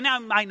you, and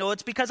I know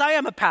it's because I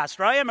am a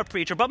pastor, I am a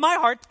preacher, but my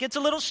heart gets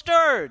a little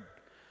stirred.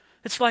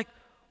 It's like,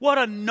 What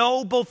a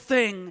noble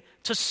thing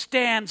to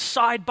stand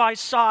side by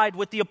side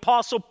with the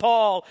Apostle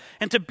Paul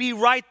and to be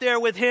right there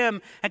with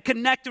him and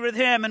connected with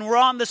him, and we're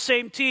on the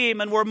same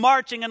team and we're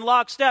marching in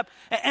lockstep.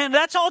 And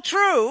that's all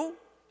true.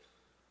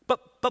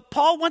 But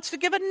Paul wants to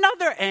give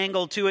another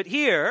angle to it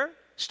here,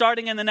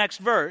 starting in the next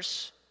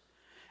verse.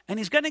 And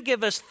he's going to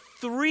give us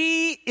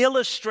 3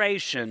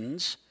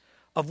 illustrations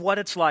of what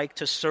it's like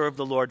to serve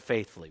the Lord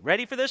faithfully.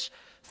 Ready for this?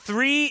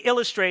 3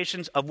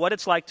 illustrations of what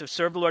it's like to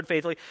serve the Lord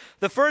faithfully.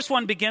 The first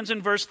one begins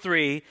in verse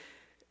 3.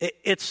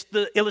 It's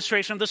the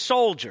illustration of the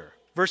soldier.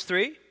 Verse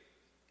 3.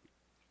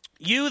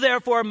 You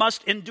therefore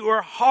must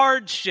endure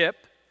hardship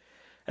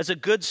as a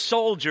good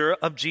soldier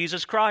of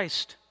Jesus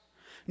Christ.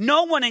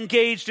 No one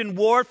engaged in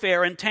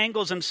warfare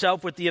entangles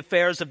himself with the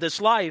affairs of this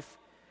life,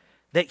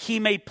 that he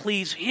may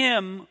please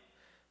him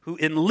who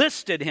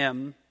enlisted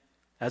him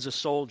as a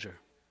soldier.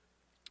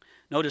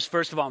 Notice,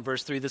 first of all, in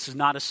verse 3, this is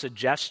not a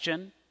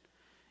suggestion.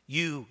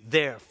 You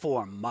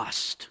therefore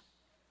must.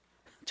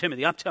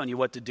 Timothy, I'm telling you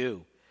what to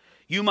do.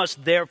 You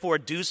must therefore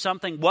do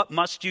something. What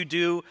must you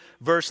do?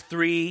 Verse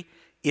 3,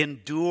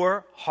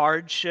 endure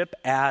hardship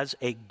as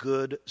a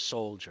good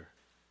soldier.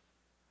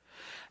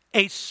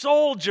 A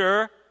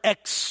soldier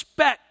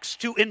expects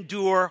to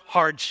endure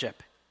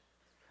hardship.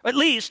 At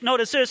least,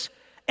 notice this,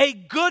 a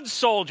good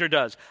soldier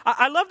does.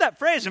 I love that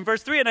phrase in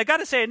verse 3, and I got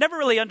to say, I never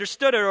really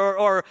understood it,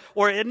 or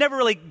it never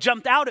really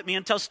jumped out at me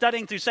until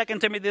studying through 2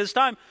 Timothy this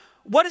time.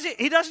 What is it?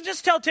 He doesn't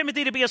just tell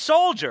Timothy to be a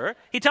soldier.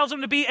 He tells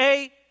him to be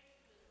a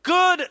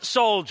good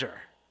soldier.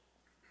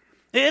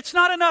 It's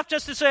not enough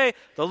just to say,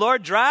 the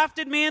Lord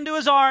drafted me into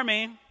his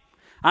army.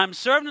 I'm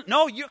serving.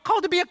 No, you're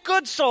called to be a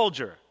good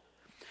soldier.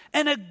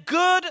 And a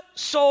good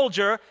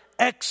soldier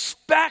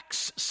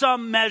expects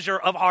some measure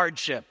of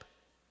hardship.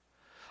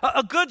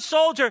 A good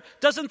soldier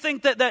doesn't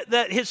think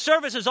that his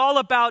service is all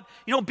about,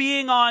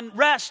 being on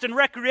rest and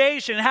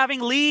recreation and having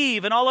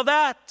leave and all of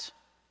that.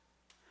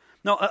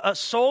 No, a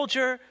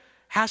soldier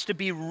has to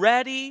be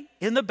ready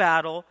in the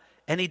battle,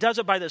 and he does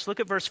it by this. Look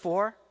at verse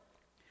 4.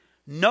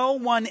 No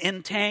one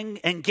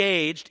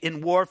engaged in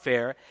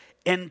warfare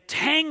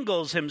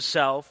entangles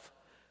himself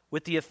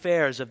with the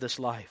affairs of this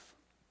life.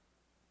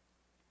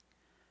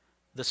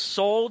 The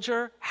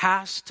soldier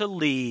has to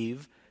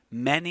leave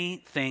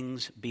many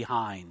things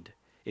behind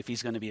if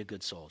he's going to be a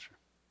good soldier.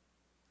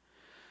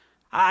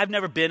 I've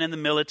never been in the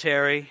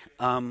military.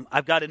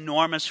 I've got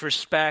enormous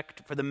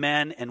respect for the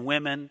men and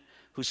women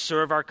who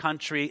serve our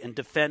country and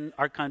defend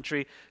our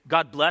country.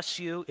 God bless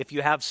you if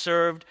you have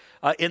served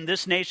in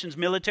this nation's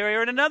military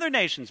or in another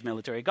nation's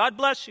military. God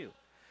bless you.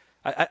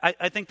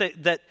 I think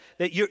that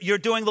you're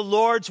doing the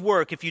Lord's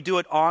work if you do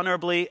it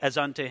honorably as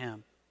unto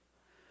him.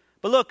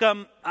 But look,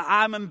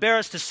 I'm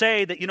embarrassed to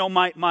say that,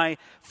 my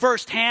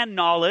first-hand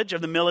knowledge of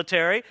the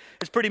military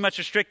is pretty much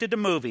restricted to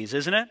movies,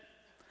 isn't it?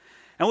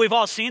 And we've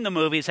all seen the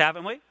movies,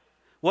 haven't we?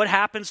 What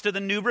happens to the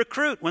new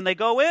recruit when they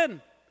go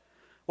in?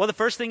 Well, the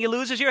first thing you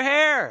lose is your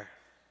hair.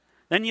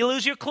 Then you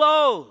lose your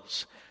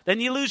clothes.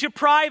 Then you lose your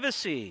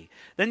privacy.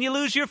 Then you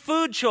lose your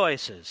food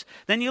choices.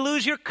 Then you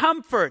lose your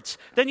comforts.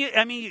 Then you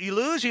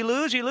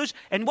lose.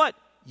 And what?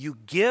 You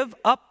give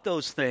up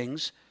those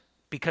things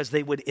because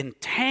they would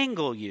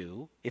entangle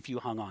you if you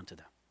hung on to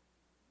them.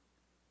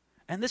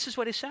 And this is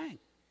what he's saying.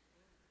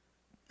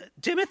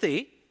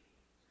 Timothy,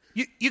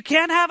 you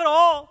can't have it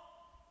all.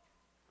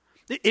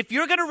 If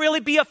you're going to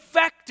really be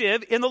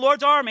effective in the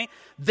Lord's army,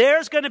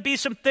 there's going to be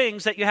some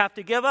things that you have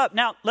to give up.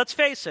 Now, let's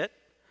face it.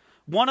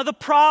 One of the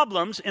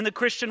problems in the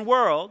Christian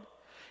world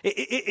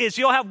is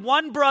you'll have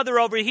one brother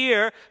over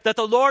here that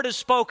the Lord has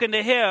spoken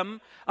to him.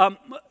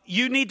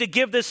 You need to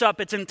give this up.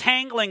 It's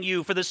entangling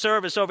you for the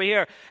service over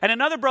here. And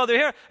another brother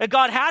here,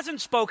 God hasn't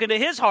spoken to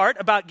his heart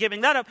about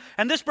giving that up.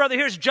 And this brother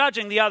here is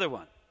judging the other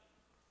one.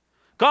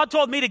 God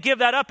told me to give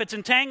that up. It's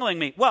entangling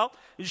me. Well,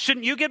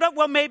 shouldn't you give it up?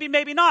 Well, maybe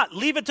not.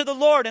 Leave it to the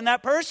Lord and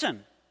that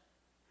person.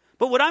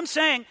 But what I'm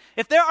saying,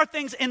 if there are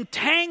things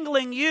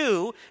entangling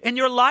you in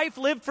your life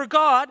lived for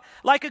God,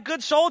 like a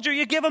good soldier,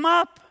 you give them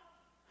up.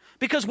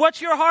 Because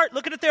what's your heart?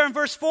 Look at it there in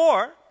verse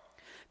 4.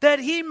 That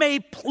he may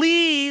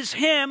please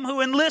him who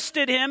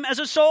enlisted him as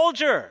a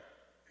soldier.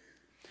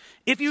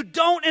 If you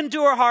don't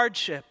endure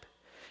hardship,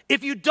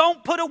 if you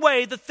don't put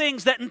away the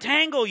things that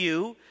entangle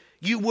you,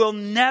 you will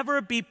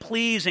never be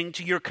pleasing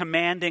to your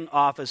commanding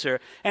officer.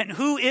 And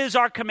who is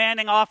our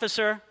commanding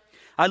officer?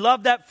 I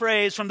love that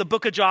phrase from the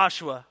book of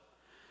Joshua.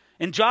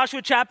 In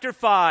Joshua chapter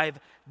 5,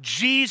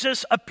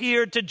 Jesus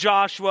appeared to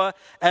Joshua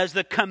as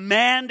the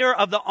commander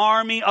of the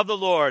army of the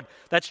Lord.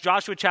 That's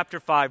Joshua chapter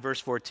 5, verse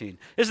 14.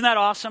 Isn't that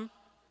awesome?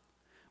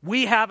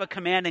 We have a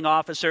commanding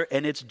officer,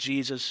 and it's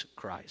Jesus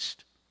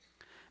Christ.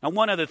 Now,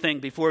 one other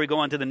thing before we go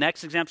on to the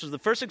next example. The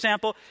first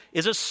example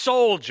is a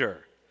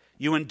soldier.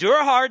 You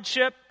endure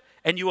hardship,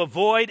 and you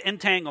avoid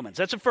entanglements.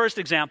 That's the first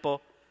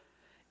example.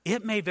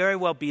 It may very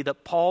well be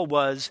that Paul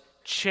was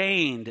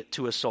chained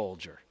to a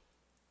soldier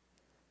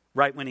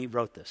right when he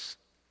wrote this.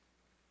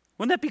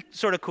 Wouldn't that be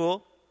sort of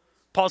cool?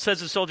 Paul says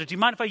to the soldier, do you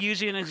mind if I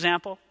use you an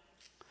example?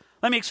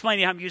 Let me explain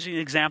to you how I'm using an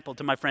example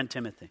to my friend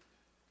Timothy.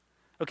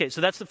 Okay,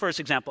 so that's the first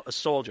example, a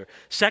soldier.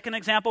 Second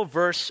example,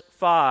 verse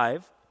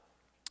 5.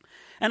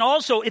 And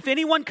also, if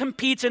anyone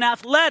competes in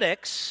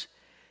athletics,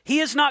 he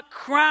is not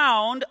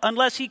crowned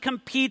unless he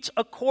competes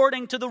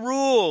according to the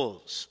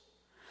rules.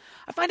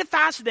 I find it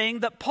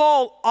fascinating that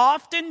Paul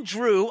often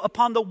drew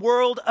upon the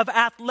world of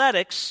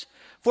athletics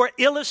for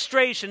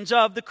illustrations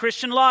of the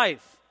Christian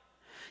life.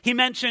 He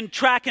mentioned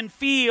track and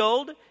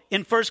field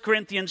in 1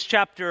 Corinthians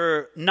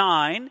chapter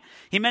 9.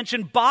 He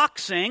mentioned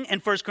boxing in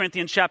 1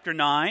 Corinthians chapter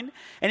 9.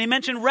 And he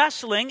mentioned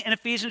wrestling in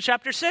Ephesians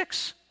chapter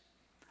 6.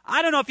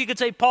 I don't know if you could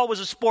say Paul was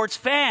a sports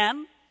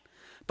fan,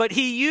 but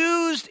he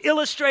used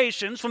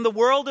illustrations from the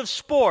world of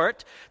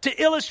sport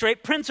to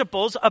illustrate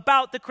principles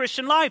about the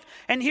Christian life.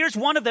 And here's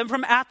one of them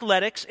from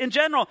athletics in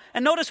general.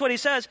 And notice what he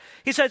says.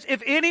 He says,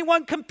 if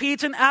anyone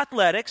competes in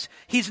athletics,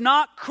 he's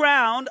not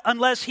crowned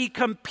unless he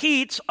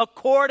competes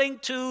according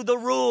to the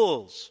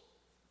rules.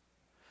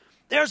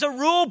 There's a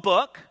rule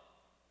book,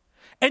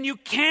 and you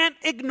can't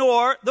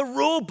ignore the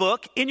rule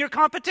book in your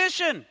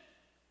competition.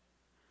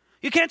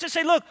 You can't just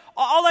say, look,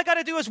 all I got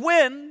to do is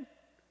win.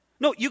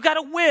 No, you got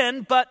to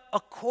win, but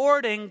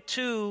according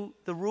to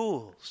the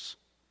rules.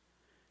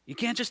 You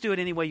can't just do it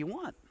any way you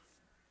want.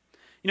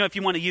 You know, if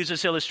you want to use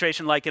this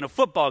illustration like in a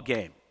football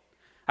game.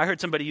 I heard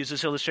somebody use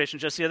this illustration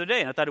just the other day,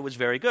 and I thought it was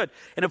very good.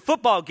 In a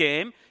football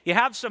game, you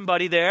have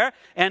somebody there,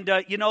 and,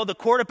 the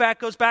quarterback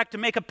goes back to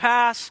make a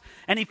pass,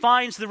 and he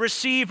finds the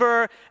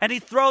receiver, and he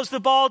throws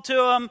the ball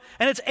to him,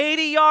 and it's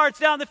 80 yards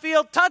down the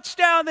field.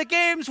 Touchdown, the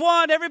game's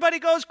won. Everybody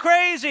goes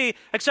crazy,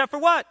 except for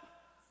what?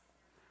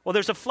 Well,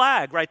 there's a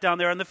flag right down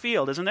there on the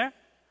field, isn't there?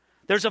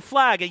 There's a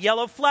flag, a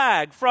yellow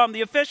flag from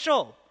the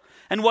official.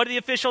 And what did the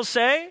official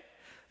say?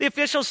 The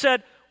official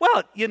said,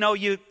 well,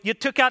 you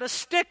took out a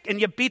stick and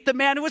you beat the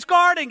man who was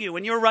guarding you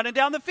when you were running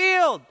down the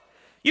field.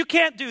 You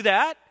can't do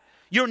that.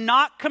 You're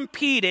not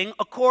competing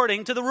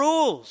according to the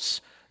rules.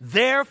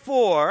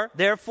 Therefore,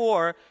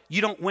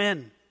 you don't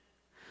win.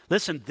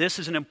 Listen, this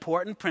is an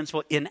important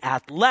principle in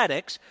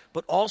athletics,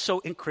 but also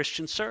in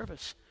Christian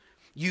service.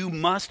 You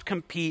must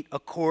compete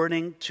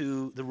according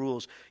to the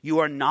rules. You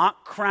are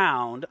not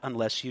crowned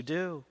unless you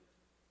do.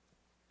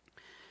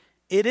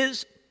 It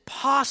is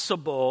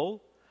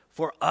possible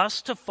for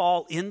us to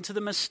fall into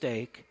the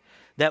mistake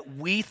that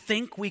we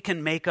think we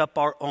can make up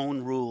our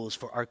own rules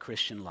for our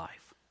Christian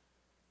life.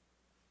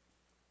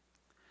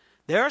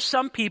 There are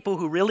some people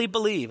who really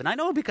believe, and I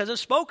know because I've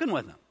spoken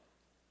with them,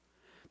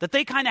 that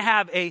they kind of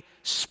have a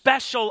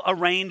special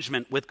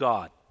arrangement with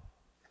God.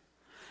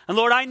 And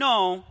Lord, I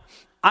know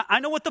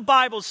what the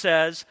Bible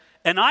says,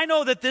 and I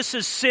know that this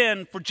is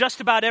sin for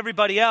just about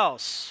everybody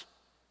else.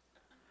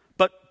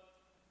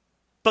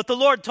 But the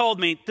Lord told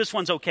me this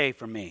one's okay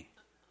for me.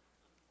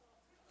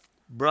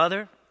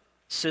 Brother,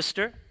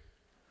 sister,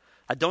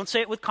 I don't say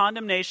it with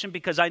condemnation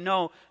because I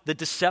know the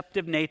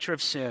deceptive nature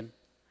of sin.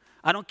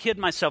 I don't kid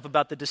myself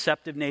about the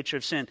deceptive nature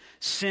of sin.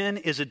 Sin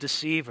is a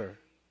deceiver.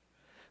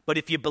 But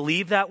if you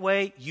believe that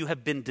way, you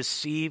have been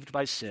deceived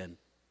by sin.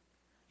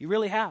 You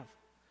really have.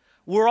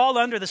 We're all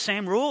under the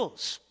same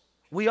rules.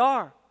 We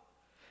are.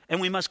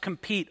 And we must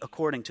compete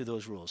according to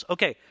those rules.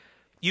 Okay,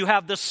 you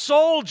have the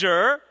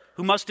soldier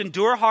who must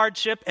endure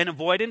hardship and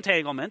avoid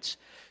entanglements.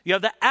 You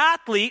have the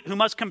athlete who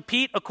must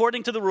compete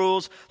according to the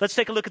rules. Let's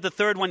take a look at the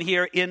third one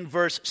here in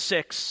verse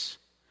 6.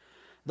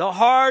 The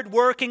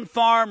hard-working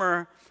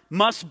farmer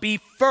must be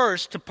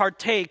first to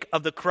partake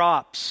of the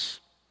crops.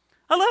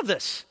 I love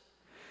this.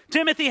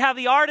 Timothy had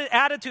the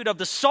attitude of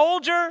the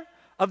soldier,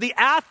 of the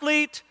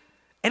athlete,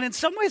 and in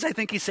some ways I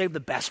think he saved the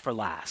best for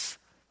last,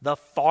 the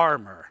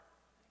farmer.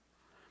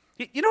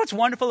 You know what's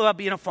wonderful about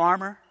being a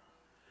farmer?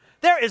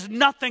 There is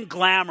nothing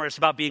glamorous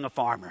about being a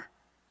farmer.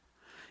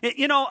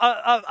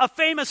 A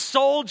famous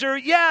soldier,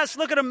 yes,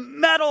 look at him,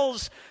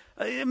 medals,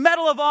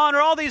 Medal of Honor,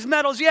 all these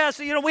medals, yes,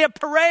 we have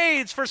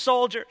parades for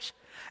soldiers.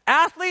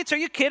 Athletes, are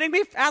you kidding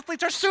me?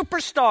 Athletes are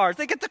superstars.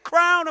 They get the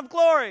crown of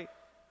glory.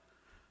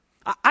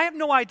 I have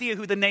no idea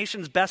who the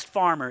nation's best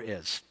farmer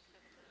is.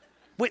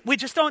 We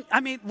just don't,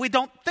 we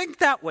don't think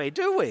that way,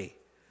 do we?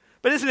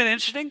 But isn't it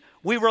interesting?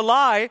 We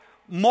rely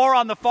more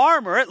on the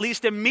farmer, at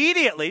least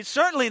immediately,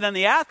 certainly than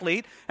the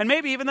athlete, and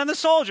maybe even than the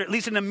soldier, at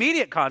least in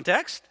immediate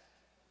context.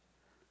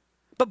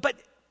 But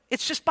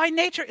it's just by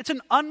nature, it's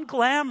an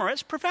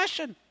unglamorous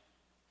profession.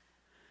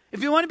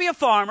 If you want to be a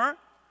farmer,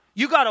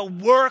 you got to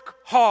work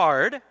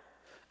hard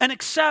and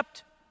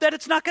accept that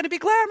it's not going to be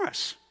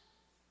glamorous.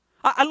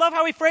 I love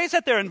how he phrased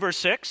that there in verse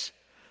 6.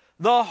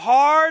 The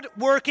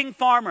hard-working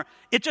farmer.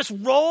 It just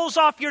rolls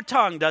off your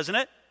tongue, doesn't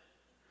it?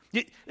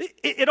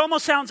 It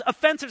almost sounds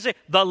offensive to say,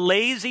 the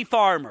lazy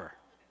farmer.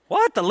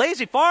 What? The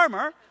lazy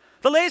farmer?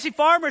 The lazy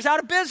farmer is out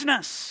of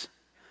business.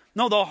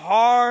 No, the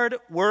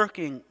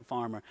hard-working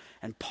farmer.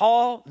 And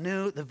Paul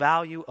knew the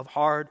value of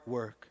hard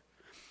work.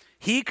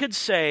 He could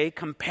say,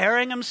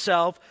 comparing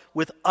himself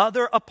with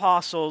other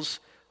apostles,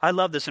 I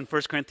love this in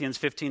 1 Corinthians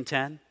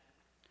 15:10.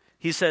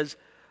 He says,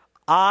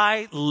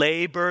 I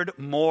labored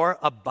more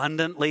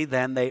abundantly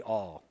than they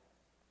all.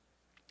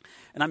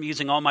 And I'm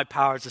using all my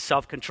powers of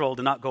self-control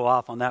to not go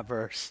off on that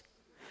verse.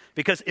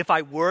 Because if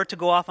I were to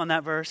go off on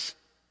that verse,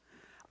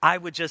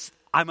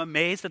 I'm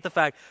amazed at the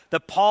fact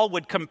that Paul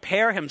would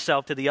compare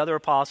himself to the other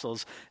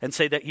apostles and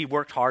say that he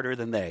worked harder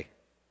than they.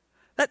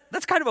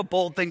 That's kind of a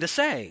bold thing to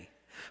say.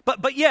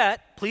 But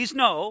yet, please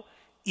know,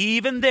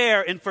 even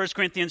there in 1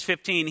 Corinthians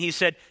 15, he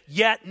said,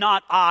 "Yet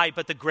not I,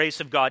 but the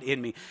grace of God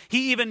in me."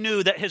 He even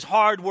knew that his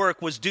hard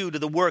work was due to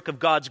the work of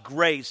God's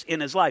grace in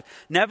his life.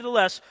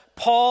 Nevertheless,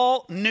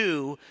 Paul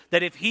knew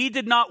that if he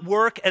did not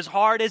work as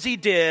hard as he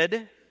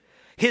did,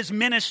 his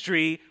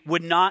ministry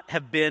would not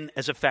have been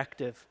as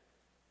effective.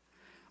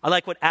 I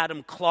like what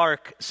Adam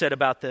Clarke said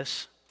about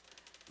this.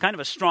 Kind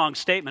of a strong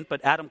statement, but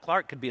Adam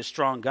Clarke could be a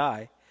strong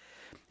guy.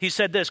 He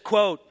said this,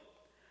 quote,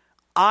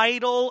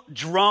 "Idle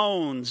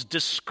drones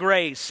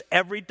disgrace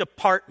every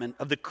department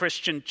of the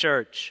Christian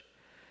church.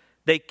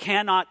 They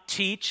cannot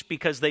teach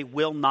because they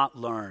will not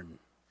learn."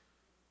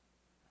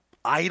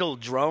 Idle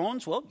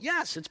drones? Well,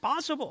 yes, it's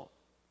possible.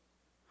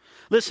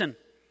 Listen,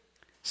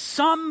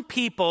 some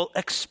people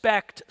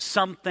expect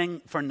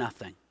something for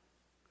nothing.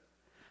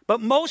 But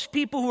most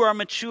people who are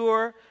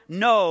mature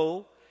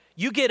know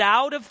you get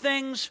out of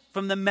things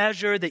from the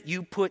measure that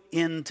you put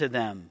into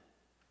them.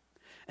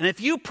 And if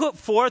you put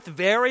forth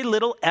very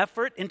little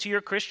effort into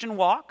your Christian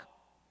walk,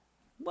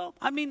 well,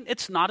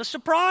 it's not a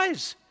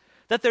surprise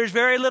that there's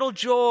very little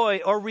joy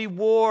or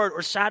reward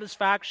or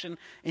satisfaction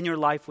in your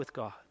life with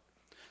God.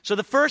 So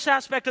the first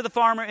aspect of the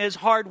farmer is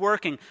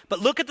hardworking. But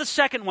look at the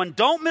second one.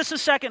 Don't miss the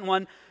second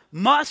one.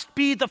 Must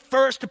be the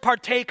first to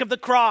partake of the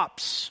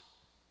crops.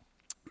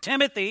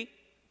 Timothy,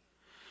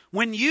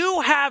 when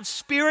you have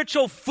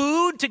spiritual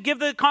food to give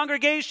the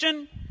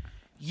congregation,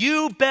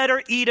 you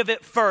better eat of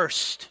it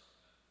first.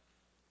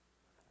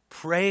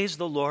 Praise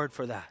the Lord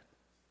for that.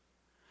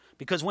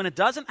 Because when it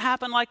doesn't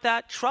happen like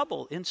that,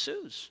 trouble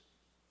ensues.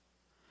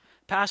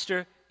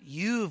 Pastor,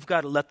 you've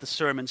got to let the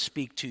sermon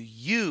speak to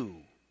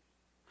you,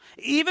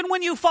 even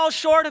when you fall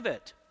short of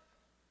it.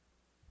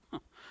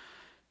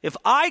 If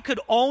I could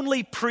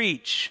only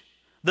preach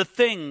the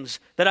things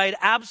that I had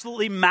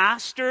absolutely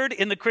mastered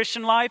in the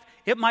Christian life,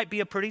 it might be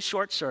a pretty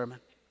short sermon.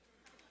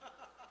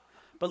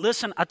 But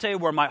listen, I'll tell you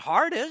where my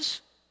heart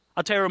is.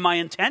 I'll tell you where my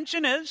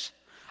intention is.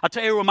 I'll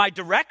tell you where my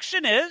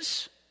direction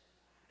is.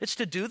 It's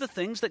to do the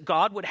things that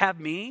God would have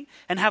me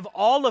and have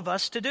all of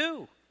us to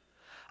do.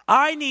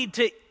 I need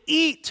to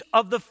eat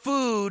of the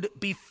food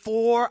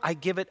before I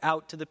give it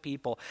out to the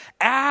people,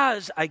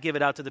 as I give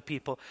it out to the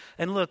people.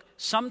 And look,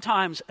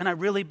 sometimes, and I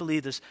really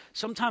believe this,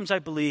 sometimes I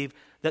believe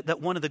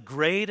that one of the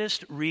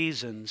greatest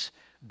reasons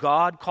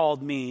God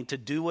called me to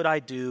do what I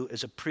do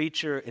as a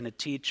preacher and a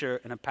teacher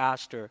and a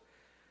pastor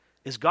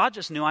is God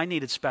just knew I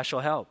needed special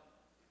help.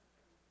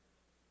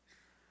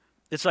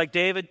 It's like,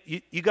 David,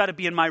 you got to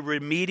be in my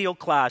remedial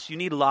class. You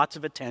need lots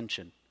of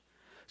attention.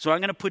 So I'm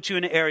going to put you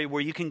in an area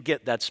where you can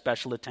get that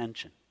special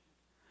attention.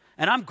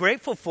 And I'm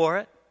grateful for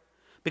it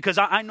because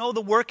I know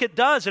the work it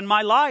does in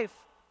my life.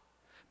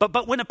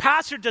 But when a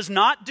pastor does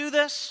not do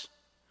this,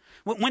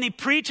 when he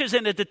preaches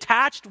in a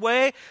detached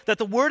way, that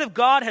the Word of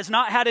God has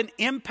not had an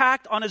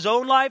impact on his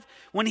own life,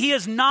 when he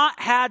has not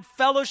had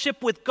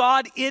fellowship with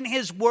God in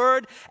his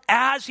Word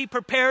as he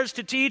prepares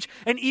to teach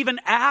and even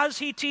as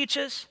he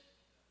teaches,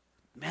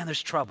 man,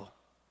 there's trouble.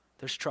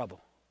 There's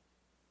trouble.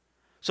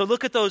 So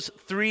look at those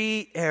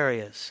three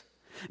areas.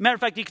 Matter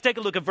of fact, you can take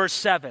a look at verse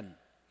 7.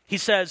 He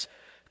says,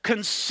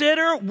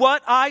 "Consider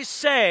what I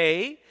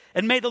say,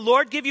 and may the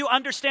Lord give you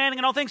understanding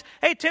in all things."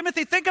 Hey,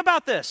 Timothy, think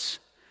about this.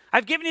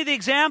 I've given you the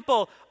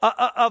example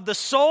of the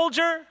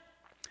soldier,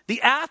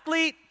 the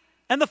athlete,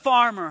 and the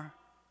farmer.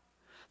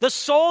 The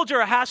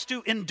soldier has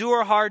to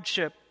endure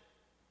hardship.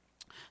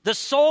 The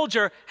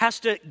soldier has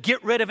to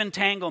get rid of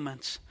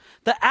entanglements.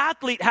 The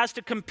athlete has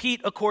to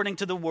compete according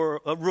to the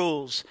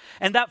rules.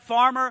 And that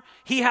farmer,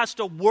 he has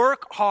to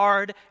work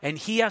hard and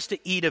he has to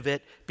eat of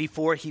it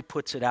before he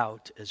puts it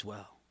out as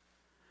well.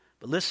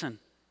 But listen,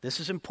 this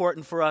is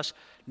important for us,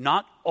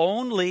 not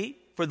only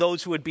for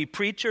those who would be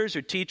preachers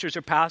or teachers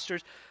or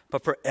pastors,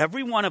 but for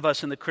every one of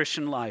us in the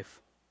Christian life.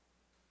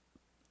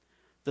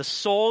 The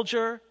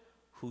soldier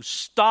who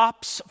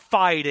stops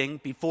fighting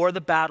before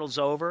the battle's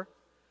over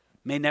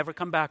may never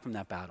come back from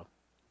that battle.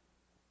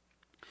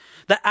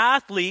 The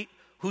athlete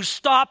who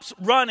stops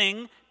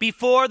running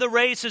before the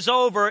race is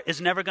over is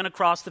never going to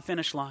cross the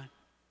finish line.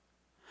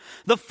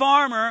 The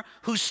farmer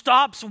who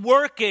stops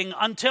working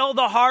until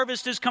the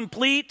harvest is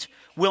complete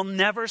will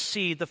never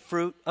see the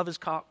fruit of his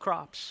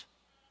crops.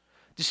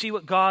 Do you see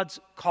what God's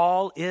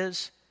call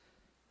is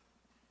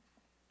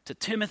to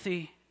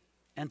Timothy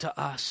and to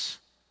us?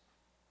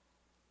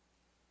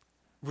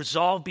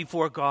 Resolve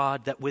before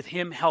God that with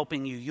Him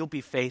helping you, you'll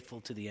be faithful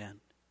to the end.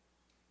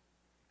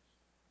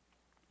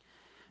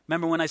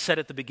 Remember when I said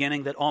at the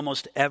beginning that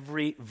almost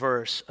every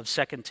verse of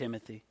 2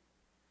 Timothy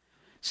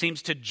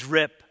seems to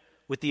drip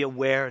with the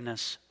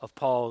awareness of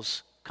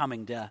Paul's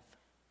coming death?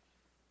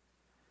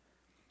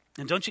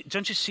 And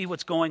don't you see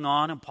what's going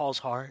on in Paul's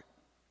heart?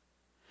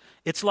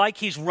 It's like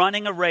he's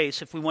running a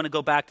race, if we want to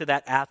go back to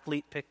that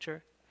athlete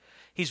picture.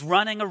 He's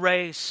running a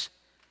race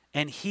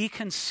and he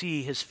can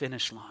see his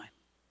finish line.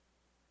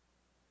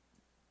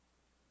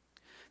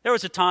 There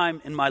was a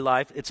time in my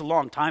life, it's a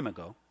long time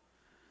ago,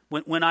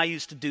 when I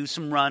used to do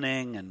some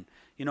running, and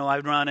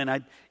I'd run,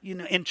 and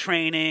in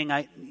training,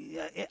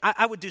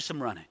 I would do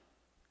some running.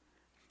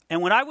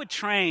 And when I would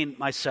train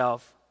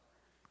myself,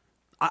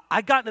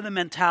 I got into the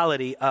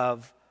mentality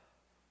of,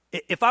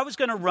 if I was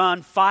going to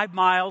run 5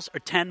 miles or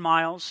 10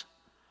 miles,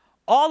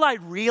 all I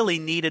really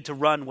needed to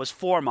run was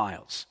 4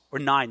 miles or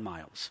 9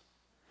 miles.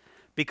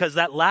 Because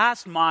that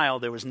last mile,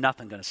 there was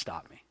nothing going to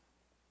stop me.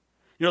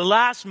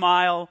 Last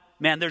mile,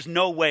 man, there's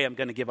no way I'm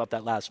going to give up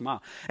that last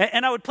mile.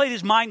 And I would play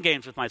these mind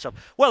games with myself.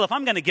 Well, if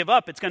I'm going to give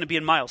up, it's going to be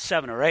in mile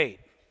 7 or 8.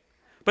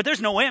 But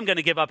there's no way I'm going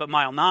to give up at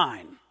mile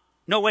 9.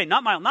 No way,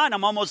 not mile 9,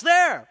 I'm almost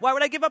there. Why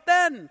would I give up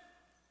then?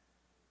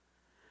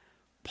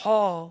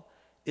 Paul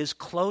is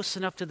close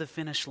enough to the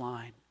finish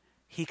line,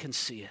 he can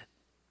see it.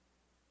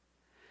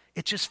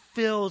 It just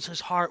fills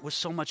his heart with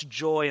so much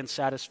joy and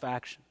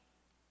satisfaction.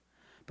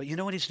 But you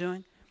know what he's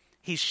doing?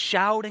 He's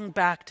shouting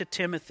back to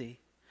Timothy,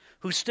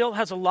 who still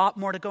has a lot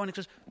more to go, and he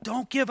says,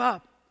 don't give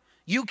up.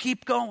 You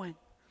keep going.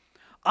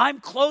 I'm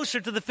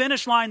closer to the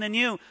finish line than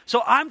you,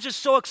 so I'm just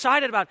so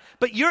excited about it.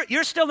 But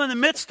you're still in the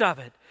midst of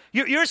it.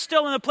 You're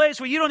still in a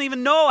place where you don't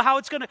even know how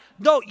it's going to.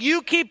 No,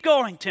 you keep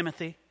going,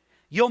 Timothy.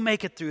 You'll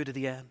make it through to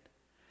the end.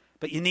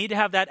 But you need to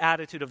have that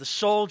attitude of the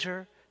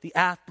soldier, the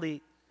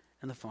athlete,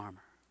 and the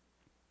farmer.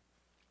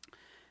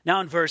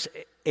 Now in verse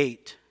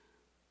 8.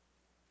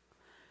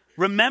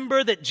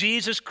 Remember that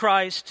Jesus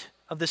Christ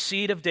of the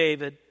seed of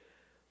David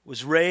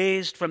was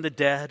raised from the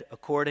dead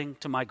according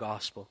to my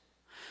gospel.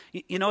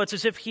 It's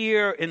as if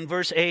here in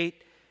verse 8,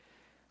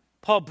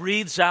 Paul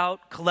breathes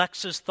out,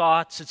 collects his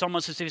thoughts. It's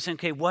almost as if he's saying,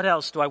 okay, what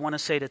else do I want to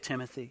say to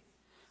Timothy?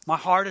 My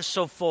heart is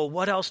so full.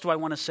 What else do I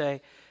want to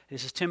say? He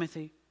says,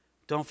 Timothy,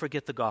 don't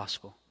forget the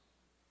gospel.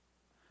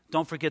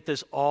 Don't forget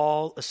this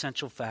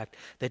all-essential fact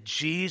that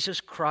Jesus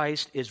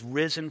Christ is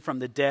risen from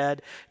the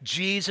dead.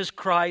 Jesus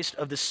Christ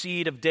of the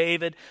seed of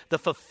David, the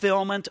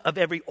fulfillment of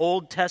every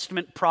Old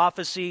Testament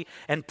prophecy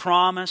and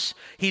promise.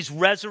 He's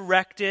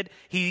resurrected.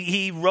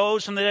 He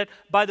rose from the dead.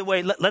 By the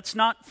way, let's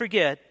not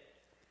forget,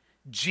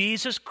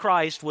 Jesus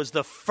Christ was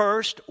the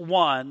first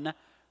one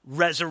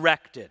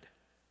resurrected.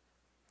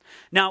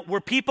 Now,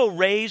 were people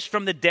raised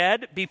from the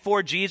dead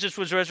before Jesus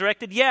was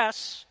resurrected?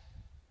 Yes.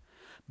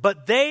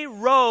 But they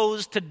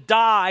rose to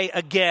die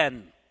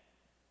again.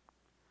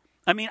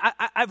 I mean,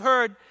 I've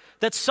heard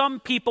that some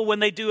people, when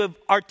they do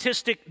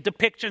artistic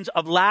depictions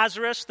of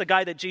Lazarus, the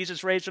guy that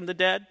Jesus raised from the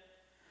dead,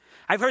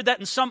 I've heard that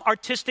in some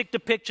artistic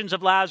depictions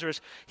of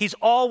Lazarus, he's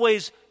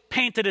always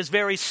painted as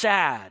very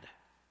sad.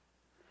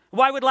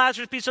 Why would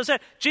Lazarus be so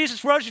sad?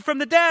 Jesus rose from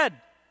the dead.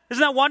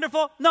 Isn't that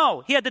wonderful?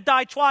 No, he had to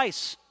die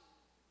twice.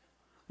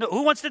 No,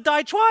 who wants to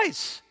die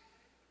twice?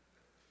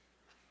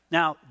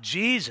 Now,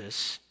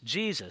 Jesus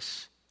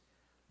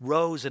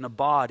rose in a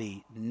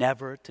body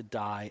never to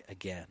die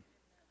again.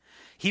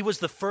 He was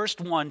the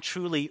first one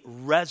truly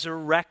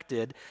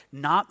resurrected,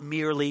 not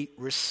merely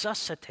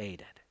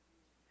resuscitated.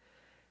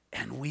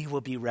 And we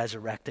will be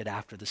resurrected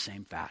after the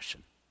same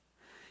fashion.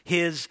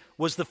 His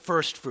was the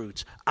first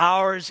fruits.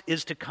 Ours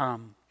is to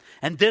come.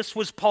 And this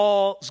was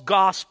Paul's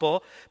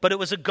gospel, but it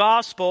was a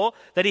gospel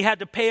that he had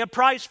to pay a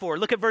price for.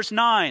 Look at verse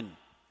 9.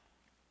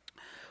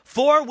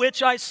 For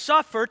which I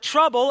suffer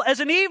trouble as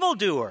an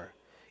evildoer,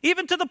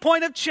 even to the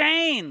point of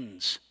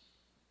chains.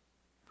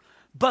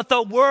 But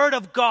the word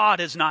of God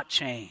is not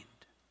chained.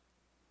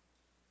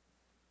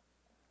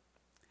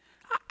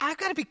 I've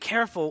got to be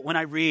careful when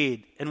I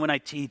read and when I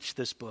teach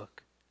this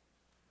book,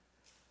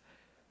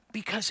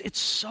 because it's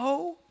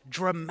so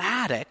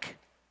dramatic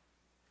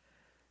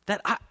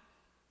that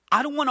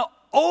I don't want to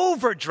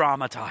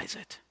over-dramatize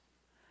it.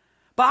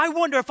 But I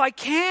wonder if I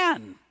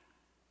can.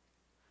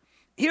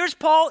 Here's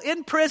Paul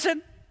in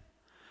prison,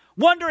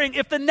 wondering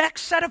if the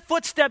next set of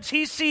footsteps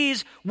he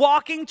sees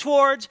walking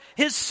towards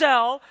his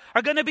cell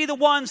are going to be the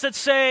ones that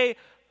say,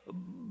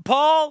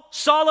 Paul,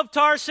 Saul of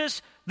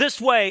Tarsus, this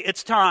way,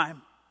 it's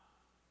time.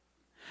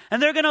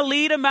 And they're going to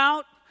lead him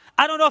out.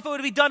 I don't know if it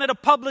would be done at a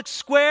public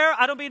square.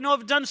 I don't even know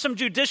if it's done in some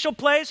judicial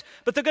place.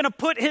 But they're going to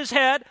put his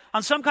head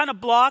on some kind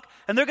of block,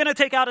 and they're going to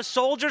take out a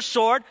soldier's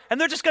sword,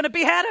 and they're just going to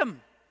behead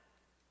him.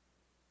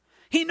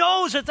 He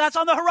knows that that's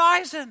on the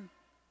horizon.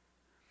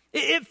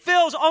 It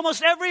fills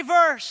almost every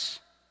verse.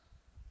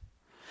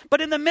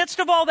 But in the midst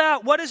of all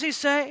that, what does he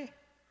say?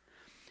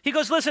 He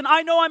goes, listen,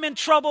 I know I'm in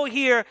trouble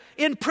here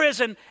in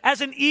prison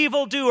as an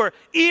evildoer,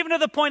 even to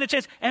the point of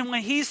chains. And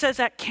when he says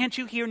that, can't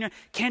you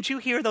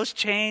hear those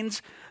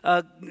chains?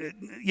 What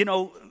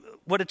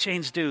do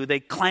chains do? They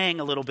clang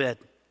a little bit.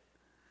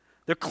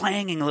 They're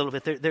clanging a little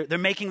bit. They're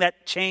making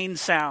that chain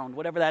sound,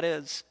 whatever that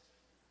is.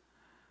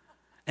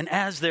 And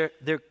as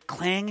they're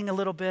clanging a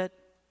little bit,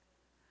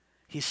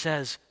 he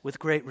says with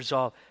great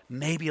resolve,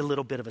 maybe a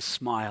little bit of a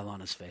smile on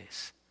his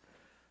face,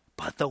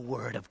 but the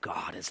word of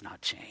God is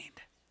not chained.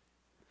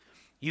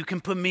 You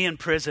can put me in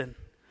prison,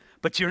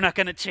 but you're not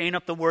going to chain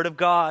up the word of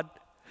God.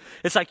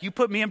 It's like, you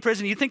put me in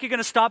prison. You think you're going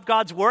to stop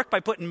God's work by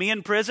putting me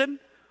in prison?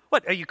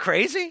 What, are you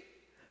crazy?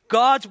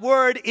 God's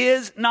word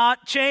is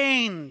not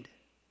chained.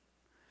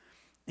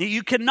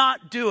 You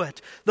cannot do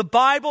it. The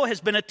Bible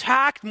has been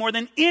attacked more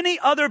than any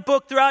other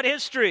book throughout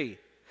history.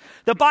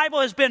 The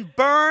Bible has been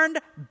burned,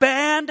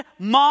 banned,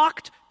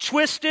 mocked,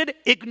 twisted,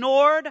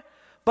 ignored,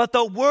 but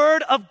the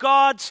Word of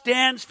God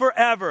stands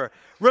forever.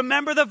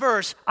 Remember the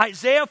verse,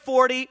 Isaiah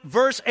 40,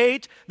 verse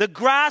 8, the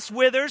grass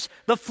withers,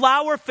 the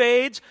flower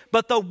fades,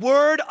 but the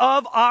Word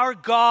of our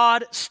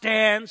God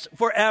stands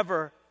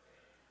forever.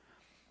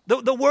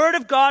 The Word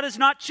of God is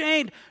not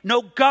chained.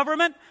 No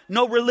government,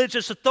 no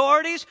religious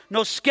authorities,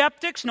 no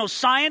skeptics, no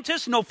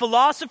scientists, no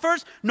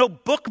philosophers, no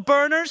book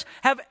burners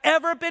have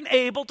ever been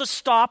able to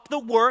stop the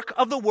work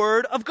of the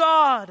Word of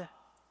God.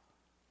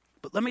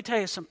 But let me tell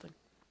you something.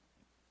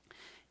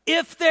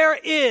 If there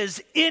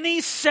is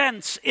any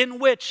sense in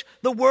which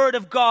the Word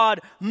of God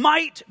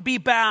might be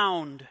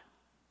bound,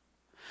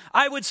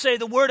 I would say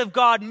the Word of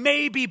God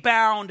may be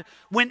bound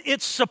when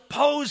its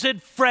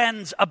supposed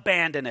friends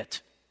abandon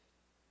it.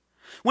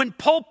 When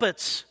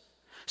pulpits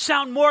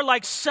sound more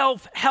like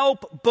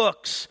self-help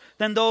books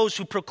than those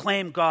who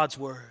proclaim God's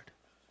Word.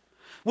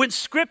 When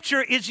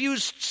Scripture is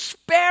used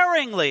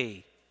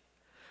sparingly,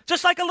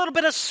 just like a little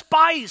bit of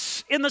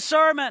spice in the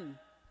sermon.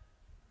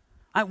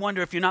 I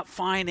wonder if you're not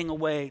finding a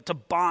way to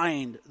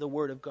bind the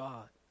Word of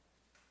God.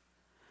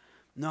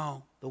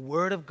 No, the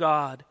Word of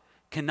God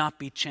cannot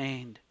be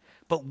chained,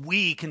 but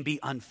we can be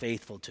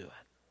unfaithful to it.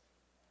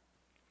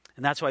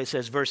 And that's why he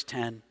says, verse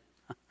 10,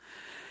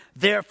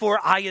 therefore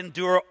I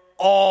endure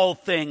all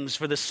things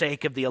for the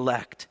sake of the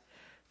elect,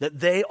 that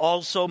they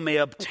also may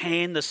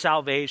obtain the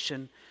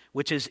salvation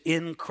which is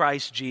in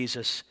Christ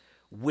Jesus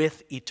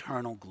with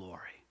eternal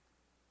glory.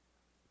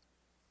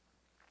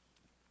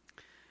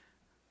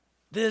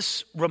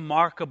 This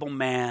remarkable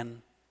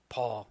man,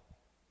 Paul,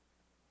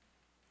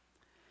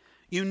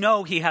 you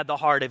know he had the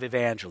heart of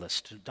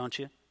evangelist, don't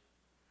you?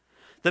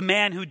 The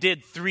man who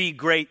did 3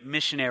 great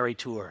missionary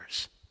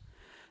tours.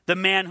 The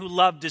man who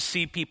loved to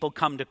see people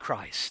come to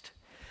Christ.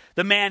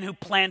 The man who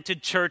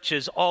planted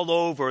churches all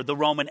over the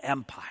Roman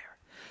Empire.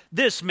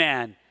 This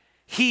man,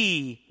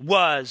 he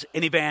was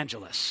an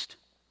evangelist.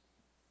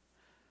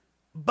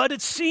 But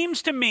it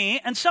seems to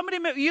me, and somebody,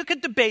 you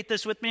could debate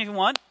this with me if you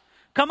want.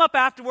 Come up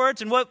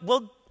afterwards and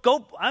we'll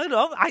go, I don't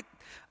know,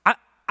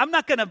 I'm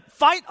not going to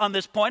fight on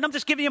this point. I'm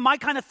just giving you my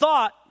kind of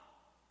thought.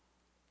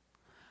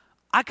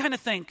 I kind of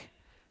think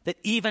that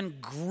even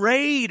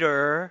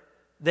greater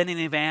than an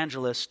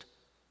evangelist,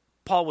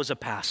 Paul was a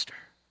pastor.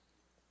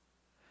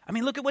 I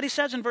mean, look at what he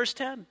says in verse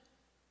 10.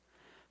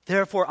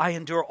 Therefore, I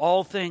endure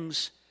all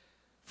things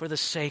for the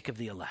sake of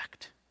the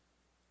elect,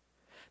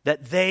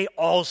 that they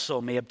also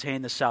may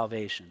obtain the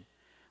salvation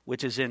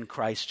which is in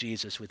Christ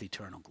Jesus with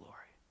eternal glory.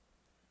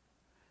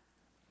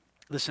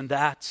 Listen,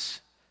 that's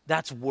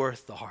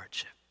worth the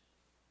hardship.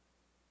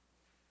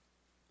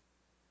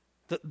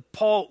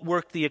 Paul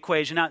worked the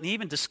equation out, and he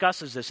even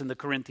discusses this in the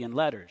Corinthian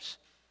letters.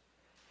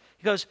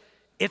 He goes,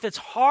 if it's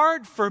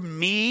hard for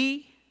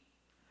me,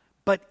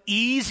 but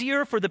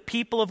easier for the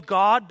people of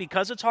God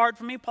because it's hard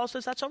for me, Paul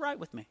says that's all right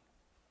with me.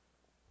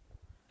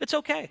 It's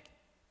okay.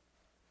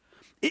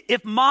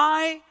 If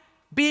my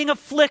being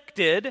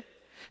afflicted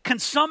can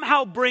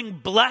somehow bring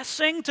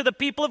blessing to the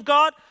people of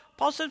God,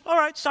 Paul says, all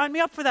right, sign me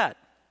up for that.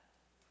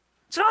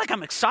 It's not like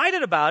I'm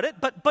excited about it,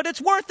 but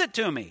it's worth it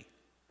to me.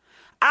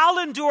 I'll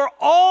endure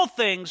all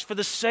things for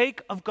the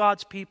sake of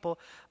God's people.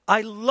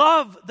 I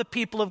love the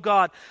people of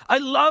God. I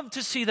love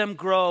to see them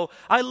grow.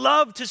 I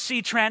love to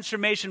see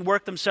transformation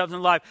work themselves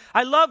in life.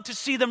 I love to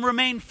see them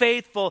remain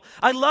faithful.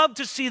 I love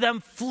to see them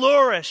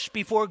flourish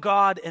before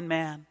God and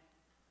man.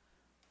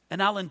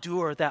 And I'll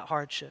endure that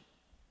hardship.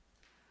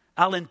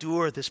 I'll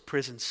endure this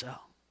prison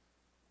cell.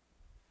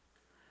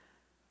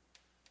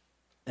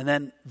 And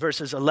then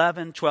verses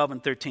 11, 12,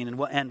 and 13, and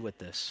we'll end with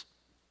this.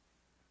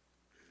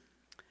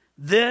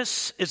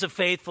 This is a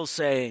faithful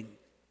saying.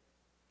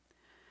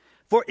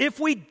 For if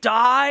we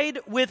died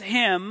with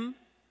him,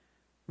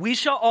 we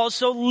shall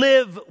also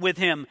live with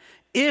him.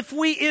 If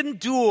we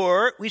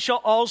endure, we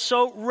shall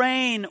also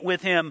reign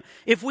with him.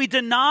 If we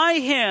deny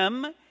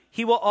him,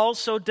 he will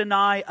also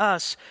deny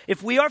us.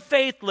 If we are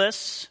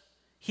faithless,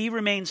 he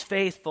remains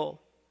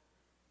faithful.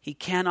 He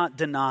cannot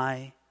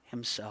deny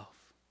himself.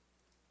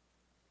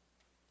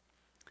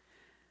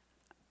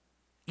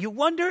 You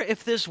wonder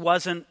if this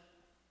wasn't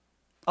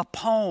a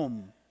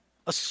poem,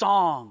 a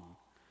song,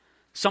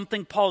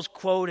 something Paul's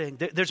quoting.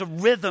 There's a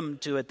rhythm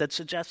to it that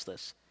suggests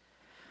this.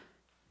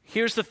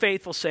 Here's the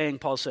faithful saying,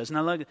 Paul says.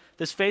 Now look,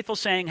 this faithful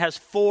saying has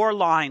 4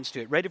 lines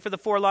to it. Ready for the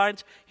 4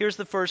 lines? Here's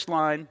the first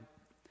line.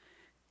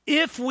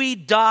 If we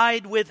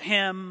died with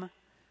him,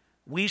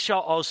 we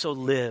shall also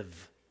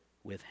live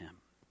with him.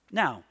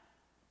 Now,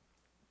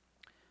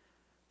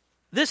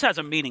 this has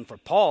a meaning for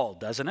Paul,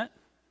 doesn't it?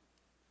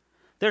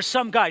 There's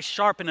some guy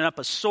sharpening up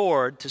a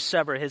sword to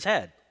sever his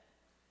head.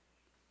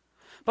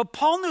 But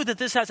Paul knew that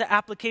this has an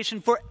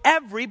application for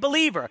every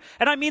believer.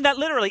 And I mean that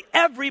literally,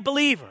 every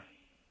believer.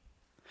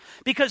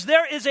 Because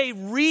there is a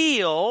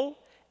real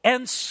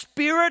and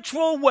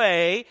spiritual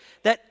way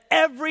that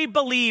every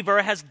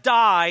believer has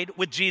died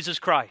with Jesus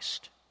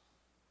Christ.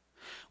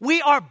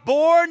 We are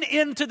born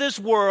into this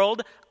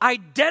world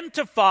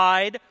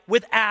identified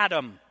with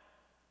Adam.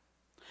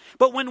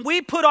 But when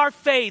we put our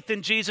faith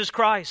in Jesus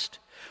Christ,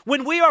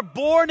 when we are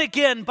born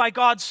again by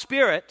God's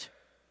Spirit,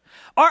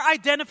 our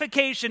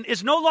identification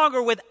is no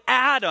longer with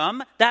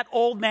Adam. That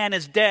old man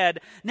is dead.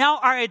 Now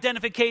our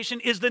identification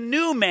is the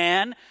new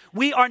man.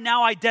 We are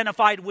now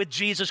identified with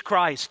Jesus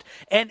Christ.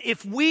 And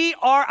if we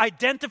are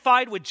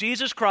identified with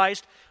Jesus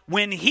Christ,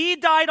 when he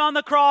died on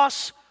the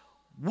cross,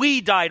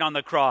 we died on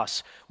the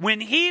cross. When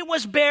he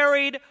was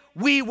buried,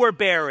 we were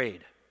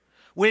buried.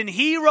 When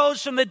he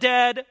rose from the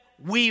dead,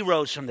 we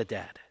rose from the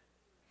dead.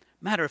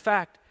 Matter of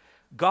fact,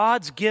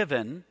 God's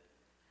given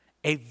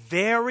a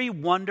very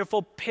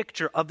wonderful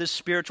picture of this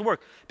spiritual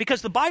work.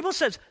 Because the Bible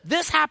says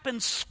this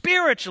happens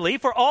spiritually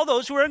for all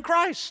those who are in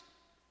Christ.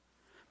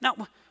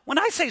 Now, when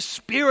I say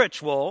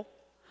spiritual,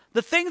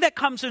 the thing that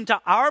comes into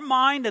our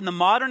mind in the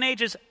modern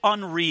age is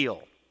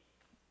unreal.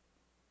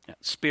 Yeah,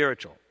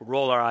 spiritual. We'll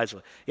roll our eyes.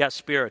 Yeah,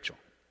 spiritual.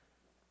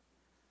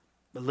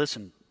 But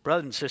listen,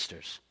 brothers and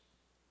sisters,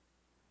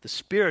 the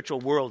spiritual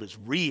world is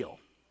real.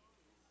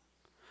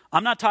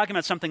 I'm not talking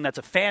about something that's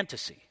a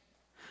fantasy.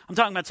 I'm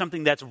talking about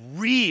something that's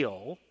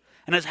real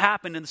and has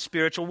happened in the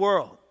spiritual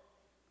world.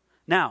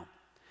 Now,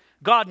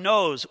 God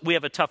knows we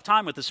have a tough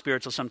time with the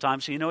spiritual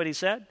sometimes, so you know what he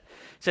said?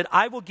 He said,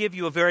 I will give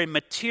you a very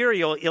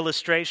material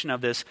illustration of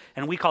this,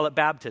 and we call it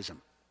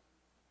baptism.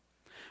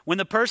 When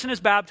the person is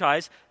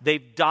baptized,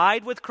 they've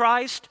died with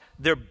Christ,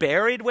 they're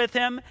buried with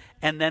him,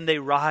 and then they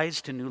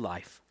rise to new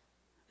life.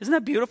 Isn't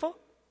that beautiful?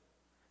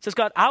 It says,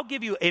 God, I'll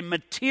give you a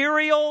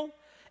material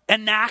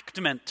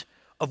enactment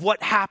of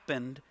what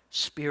happened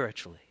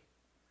spiritually.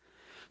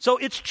 So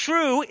it's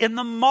true in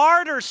the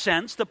martyr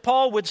sense that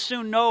Paul would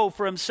soon know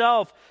for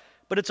himself,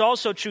 but it's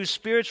also true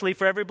spiritually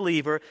for every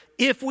believer.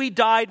 If we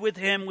died with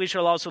him, we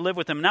shall also live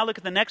with him. Now look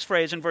at the next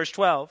phrase in verse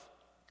 12.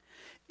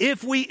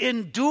 If we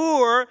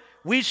endure,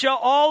 we shall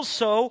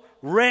also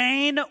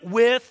reign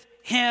with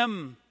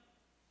him.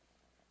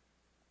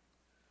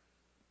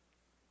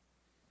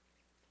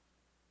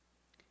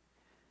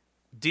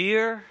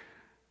 Dear,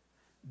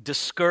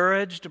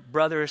 discouraged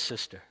brother or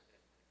sister,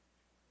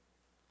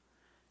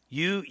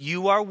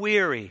 you are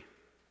weary.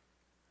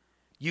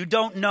 You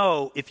don't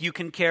know if you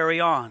can carry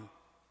on.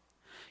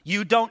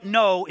 You don't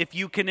know if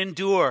you can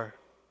endure.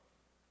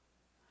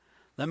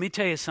 Let me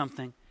tell you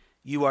something.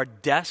 You are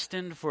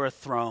destined for a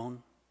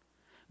throne.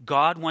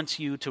 God wants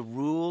you to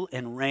rule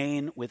and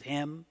reign with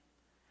him.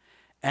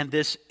 And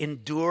this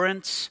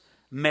endurance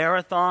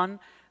marathon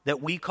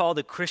that we call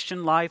the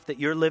Christian life that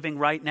you're living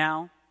right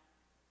now,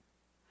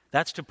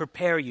 that's to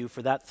prepare you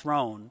for that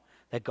throne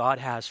that God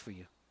has for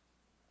you.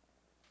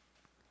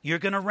 You're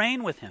going to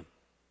reign with him.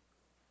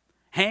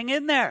 Hang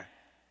in there.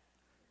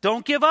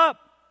 Don't give up.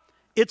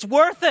 It's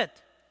worth it.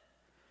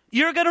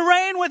 You're going to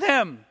reign with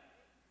him.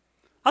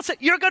 I'll say,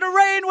 you're going to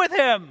reign with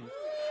him.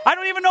 I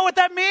don't even know what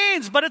that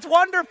means, but it's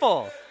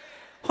wonderful.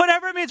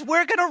 Whatever it means,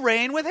 we're going to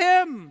reign with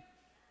him.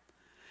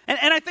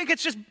 And I think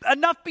it's just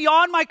enough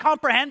beyond my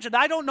comprehension.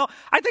 I don't know.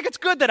 I think it's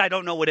good that I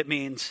don't know what it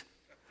means.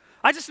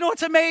 I just know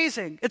it's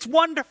amazing. It's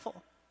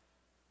wonderful.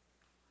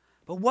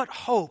 But what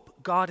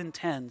hope God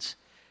intends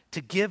to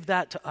give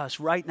that to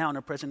us right now in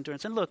our present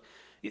endurance. And look,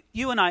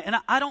 you and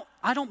I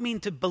don't mean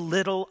to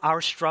belittle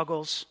our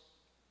struggles.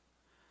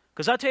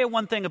 Because I'll tell you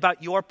one thing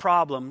about your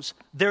problems,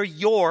 they're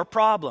your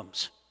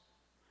problems.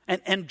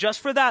 And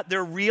just for that,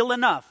 they're real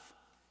enough.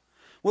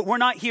 We're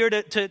not here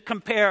to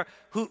compare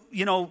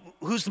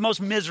who's the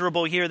most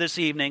miserable here this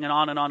evening and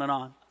on and on and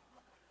on.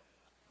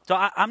 So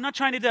I'm not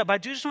trying to do that, but I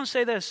just want to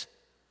say this.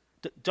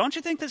 Don't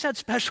you think this had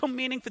special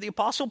meaning for the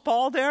Apostle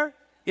Paul there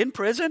in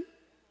prison?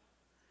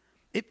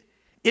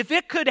 If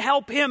it could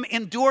help him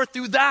endure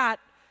through that,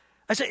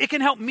 I said, it can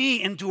help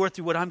me endure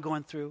through what I'm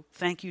going through.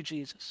 Thank you,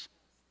 Jesus.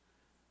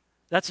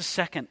 That's the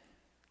second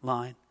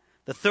line.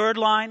 The third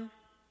line,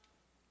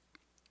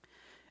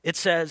 it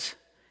says,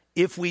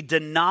 if we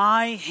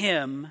deny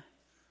him,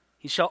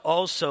 he shall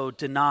also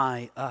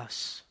deny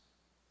us.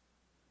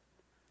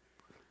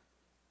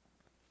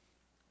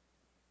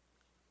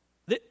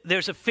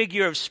 There's a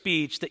figure of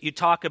speech that you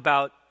talk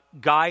about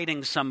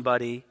guiding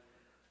somebody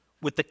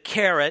with the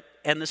carrot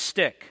and the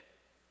stick.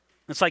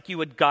 It's like you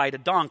would guide a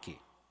donkey.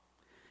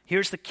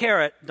 Here's the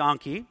carrot,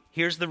 donkey.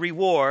 Here's the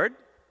reward.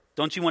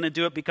 Don't you want to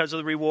do it because of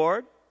the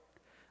reward?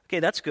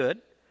 Okay, that's good.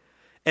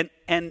 And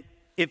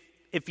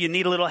if you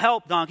need a little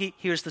help, donkey,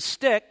 here's the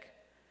stick.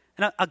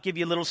 And I'll give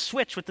you a little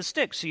switch with the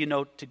stick so you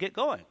know to get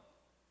going.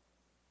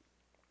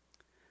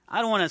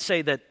 I don't want to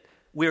say that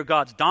we're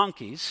God's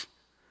donkeys,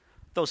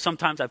 though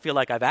sometimes I feel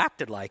like I've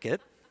acted like it.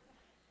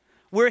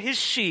 We're his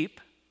sheep.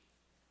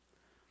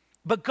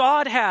 But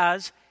God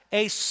has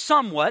a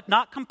somewhat,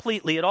 not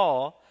completely at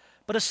all,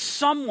 but a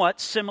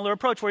somewhat similar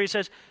approach where he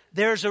says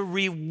there's a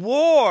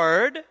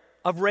reward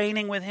of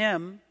reigning with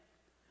him,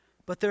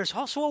 but there's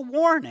also a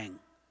warning.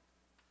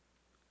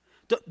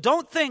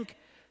 Don't think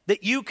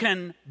that you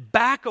can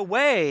back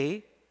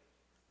away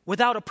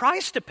without a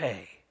price to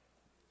pay.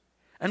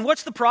 And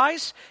what's the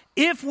price?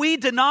 If we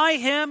deny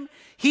him,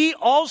 he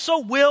also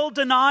will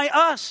deny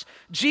us.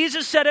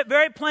 Jesus said it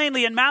very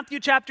plainly in Matthew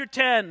chapter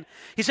 10.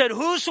 He said,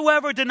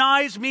 whosoever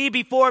denies me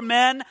before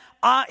men,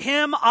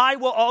 him I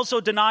will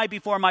also deny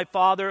before my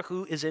Father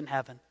who is in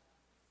heaven.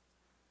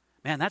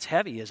 Man, that's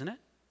heavy, isn't it?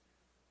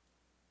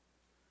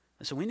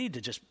 And so we need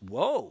to just,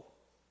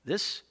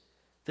 this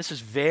is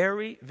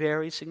very,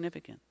 very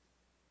significant.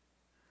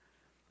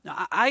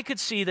 Now, I could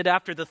see that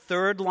after the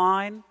third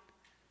line,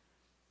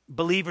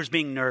 believers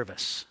being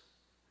nervous.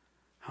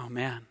 Oh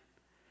man,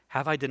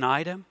 have I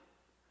denied him?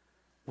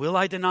 Will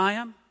I deny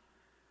him?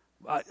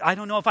 I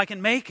don't know if I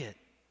can make it.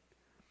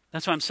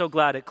 That's why I'm so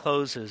glad it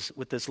closes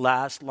with this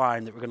last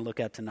line that we're going to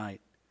look at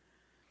tonight.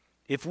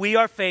 If we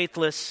are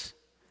faithless,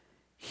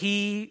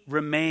 he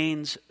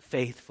remains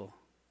faithful.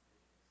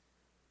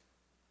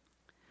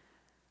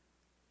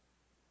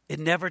 It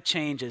never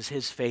changes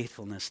his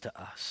faithfulness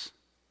to us.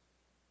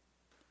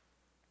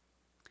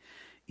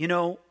 You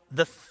know,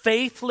 the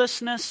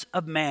faithlessness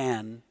of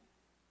man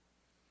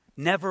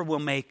never will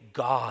make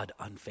God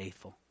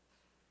unfaithful.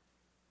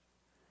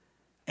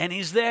 And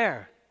he's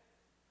there.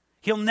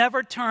 He'll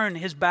never turn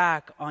his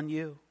back on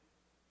you.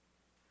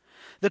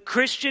 The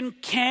Christian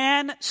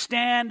can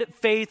stand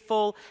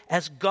faithful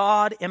as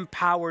God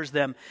empowers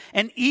them.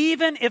 And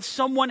even if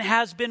someone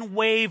has been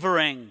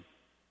wavering,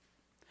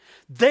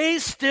 they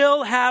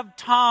still have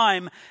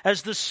time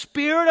as the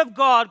Spirit of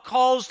God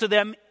calls to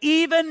them,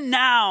 even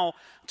now,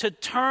 to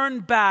turn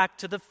back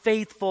to the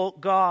faithful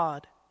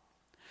God.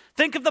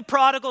 Think of the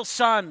prodigal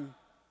son.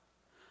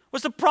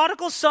 Was the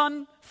prodigal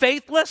son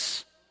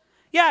faithless?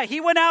 Yeah,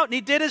 he went out and he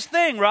did his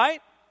thing,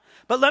 right?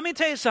 But let me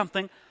tell you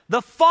something.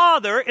 The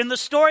father in the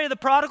story of the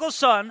prodigal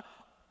son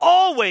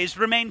always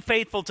remained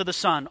faithful to the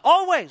son.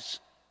 Always.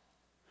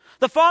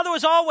 The father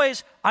was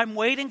always, I'm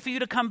waiting for you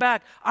to come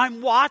back.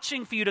 I'm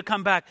watching for you to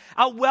come back.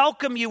 I'll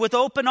welcome you with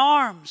open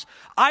arms.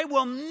 I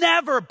will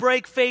never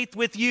break faith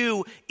with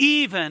you,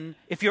 even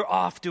if you're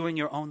off doing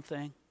your own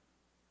thing.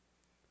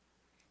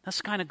 That's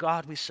the kind of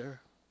God we serve.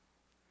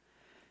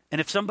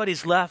 And if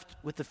somebody's left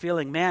with the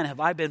feeling, man, have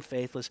I been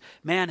faithless?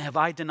 Man, have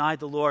I denied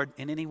the Lord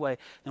in any way?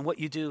 Then what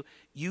you do,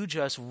 you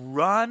just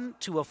run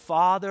to a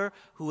Father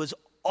who has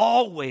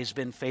always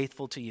been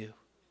faithful to you.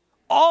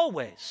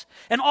 Always.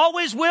 And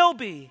always will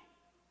be.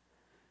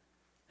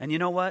 And you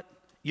know what?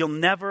 You'll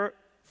never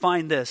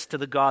find this to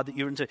the God that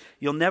you're into.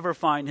 You'll never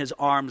find his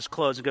arms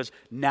closed and goes,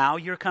 now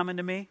you're coming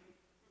to me?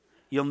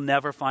 You'll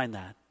never find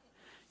that.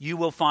 You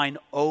will find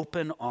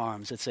open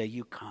arms that say,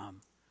 you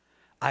come.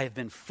 I have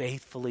been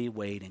faithfully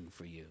waiting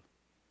for you.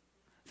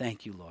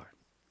 Thank you, Lord.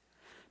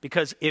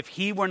 Because if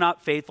he were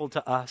not faithful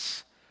to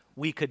us,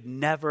 we could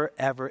never,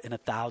 ever in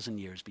 1,000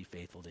 years be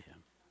faithful to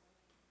him.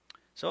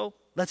 So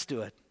let's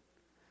do it.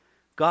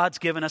 God's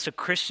given us a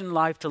Christian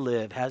life to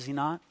live, has he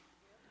not?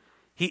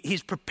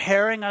 He's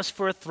preparing us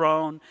for a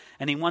throne,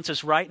 and he wants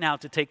us right now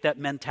to take that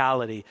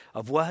mentality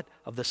of what?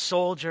 Of the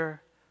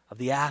soldier, of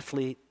the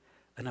athlete,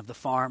 and of the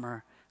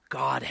farmer.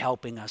 God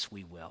helping us,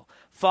 we will.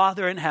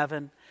 Father in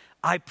heaven,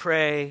 I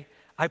pray,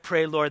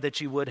 Lord,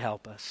 that you would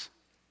help us.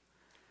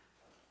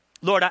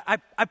 Lord,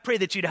 I pray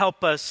that you'd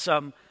help us,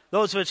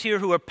 those of us here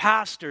who are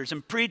pastors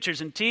and preachers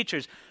and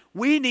teachers.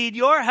 We need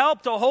your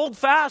help to hold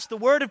fast the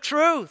word of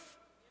truth.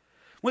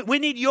 We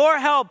need your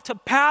help to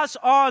pass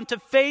on to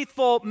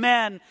faithful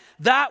men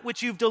that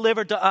which you've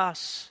delivered to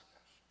us.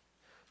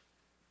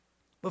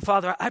 But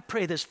Father, I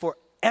pray this for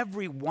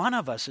every one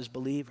of us as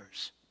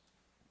believers.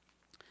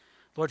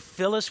 Lord,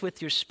 fill us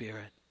with your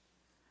Spirit.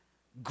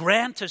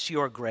 Grant us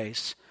your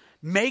grace.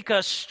 Make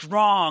us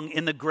strong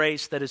in the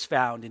grace that is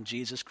found in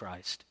Jesus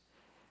Christ.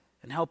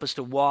 And help us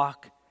to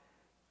walk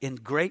in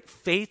great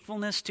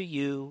faithfulness to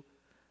you,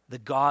 the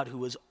God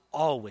who is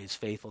always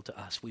faithful to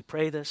us. We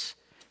pray this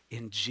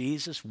in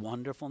Jesus'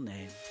 wonderful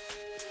name.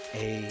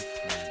 Amen.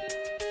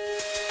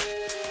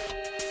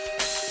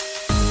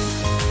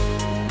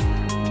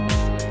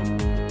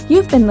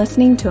 You've been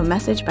listening to a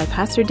message by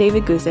Pastor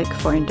David Guzik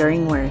for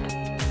Enduring Word.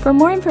 For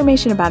more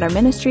information about our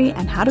ministry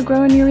and how to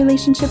grow in your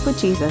relationship with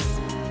Jesus,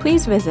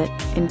 please visit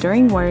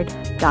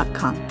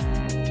enduringword.com.